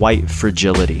about white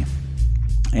fragility,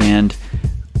 and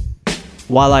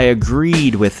while I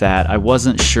agreed with that, I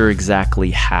wasn't sure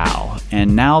exactly how.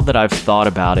 And now that I've thought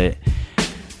about it,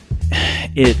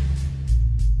 it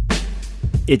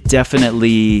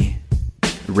definitely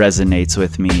resonates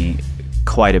with me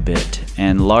quite a bit,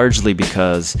 and largely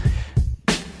because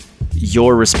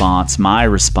your response, my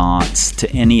response to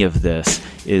any of this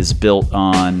is built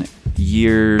on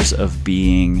years of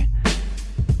being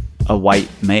a white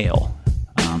male.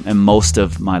 And most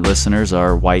of my listeners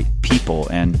are white people,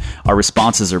 and our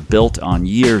responses are built on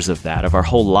years of that, of our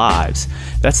whole lives.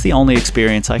 That's the only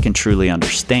experience I can truly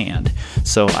understand.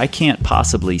 So I can't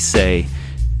possibly say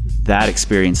that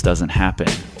experience doesn't happen,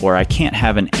 or I can't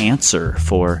have an answer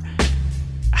for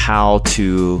how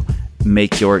to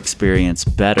make your experience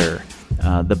better.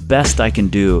 The best I can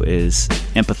do is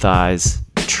empathize,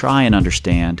 try and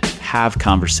understand, have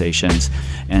conversations,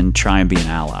 and try and be an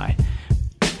ally.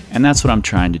 And that's what I'm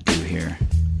trying to do here.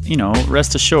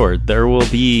 Rest assured, there will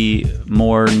be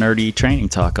more nerdy training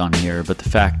talk on here, but the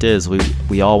fact is,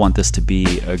 we all want this to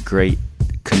be a great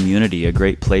community, a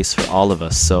great place for all of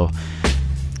us. So,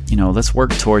 let's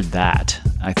work toward that.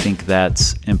 I think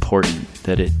that's important,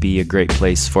 that it be a great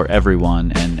place for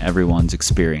everyone and everyone's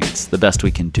experience, the best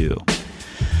we can do.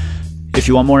 If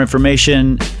you want more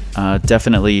information,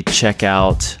 definitely check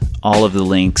out all of the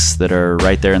links that are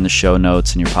right there in the show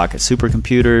notes in your pocket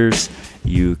supercomputers.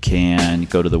 You can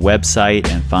go to the website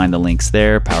and find the links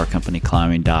there,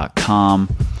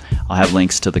 powercompanyclimbing.com. I'll have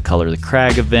links to the Color the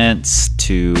Crag events,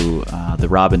 to the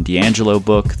Robin DiAngelo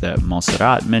book that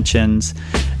Montserrat mentions,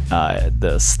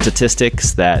 the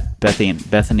statistics that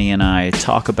Bethany and I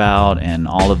talk about, and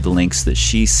all of the links that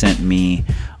she sent me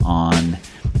on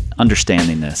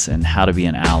understanding this and how to be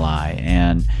an ally.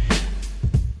 And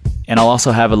I'll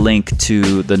also have a link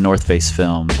to the North Face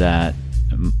film that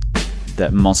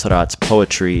Montserrat's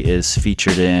poetry is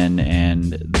featured in,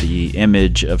 and the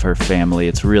image of her family.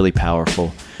 It's really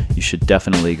powerful. You should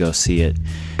definitely go see it.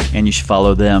 And you should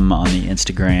follow them on the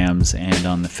Instagrams and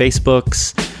on the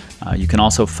Facebooks. You can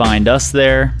also find us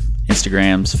there,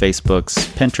 Instagrams, Facebooks,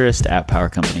 Pinterest, at Power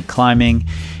Company Climbing.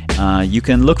 You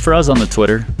can look for us on the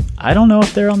Twitter. I don't know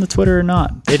if they're on the Twitter or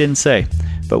not. They didn't say.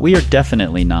 But we are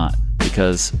definitely not,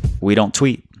 because we don't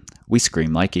tweet. We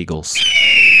scream like eagles.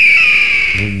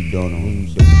 No, you don't.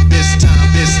 This time,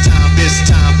 this time, this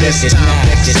time, this time,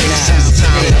 this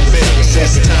time to build,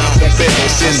 this time to build,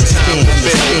 this time to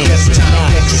build, this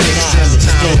time to build, this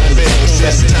time to build,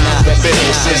 this time to build,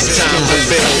 this time to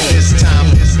build, this time,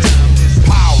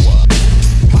 power,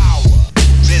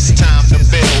 this time to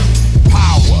build,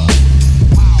 power,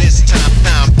 this time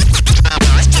to build,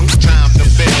 power, this time to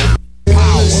build,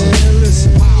 power.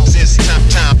 This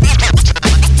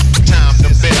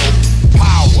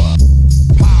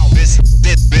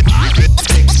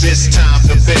time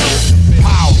to build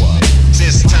power.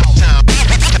 This time to build power. This time to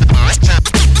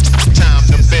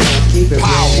build power.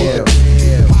 This time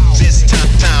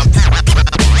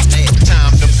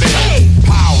to build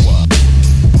power.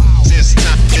 This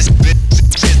time to build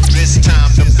this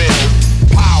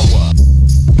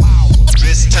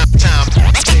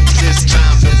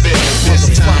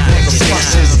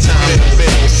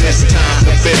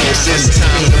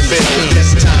time to build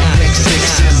this time to build this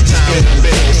time to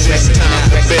build this time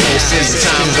to build this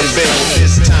time to build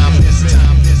this time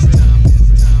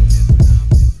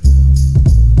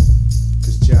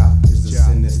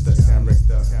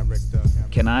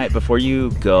Can I, before you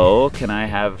go, can I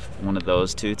have one of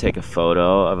those two take a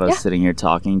photo of us sitting here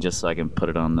talking, just so I can put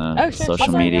it on the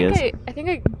social medias? I think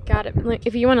I got it. Like,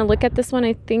 if you want to look at this one,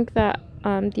 I think that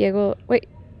Diego. Wait,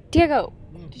 Diego,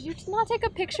 did you not take a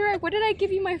picture? What did I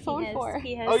give you my phone for?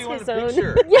 He has Oh, you want his a own.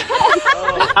 picture?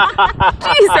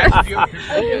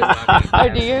 Jesus. Oh,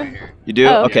 do you? You do?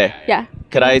 Oh. Okay. Yeah.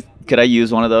 Could I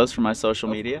use one of those for my social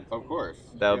media? Of course.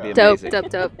 That would be Dope, amazing.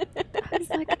 dope. I was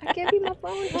like, I gave you my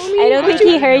phone, homie. I don't think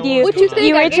he heard you. What you think?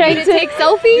 You I were gave trying you to take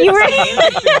selfies? You were.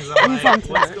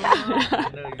 What's going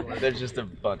on? There's just a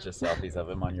bunch of selfies of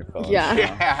him on your phone. Yeah.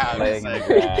 Yeah. Laying in the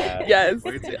grass. Yes.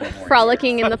 We could take one more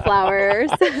Frolicking in the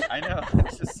flowers. I know.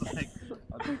 It's just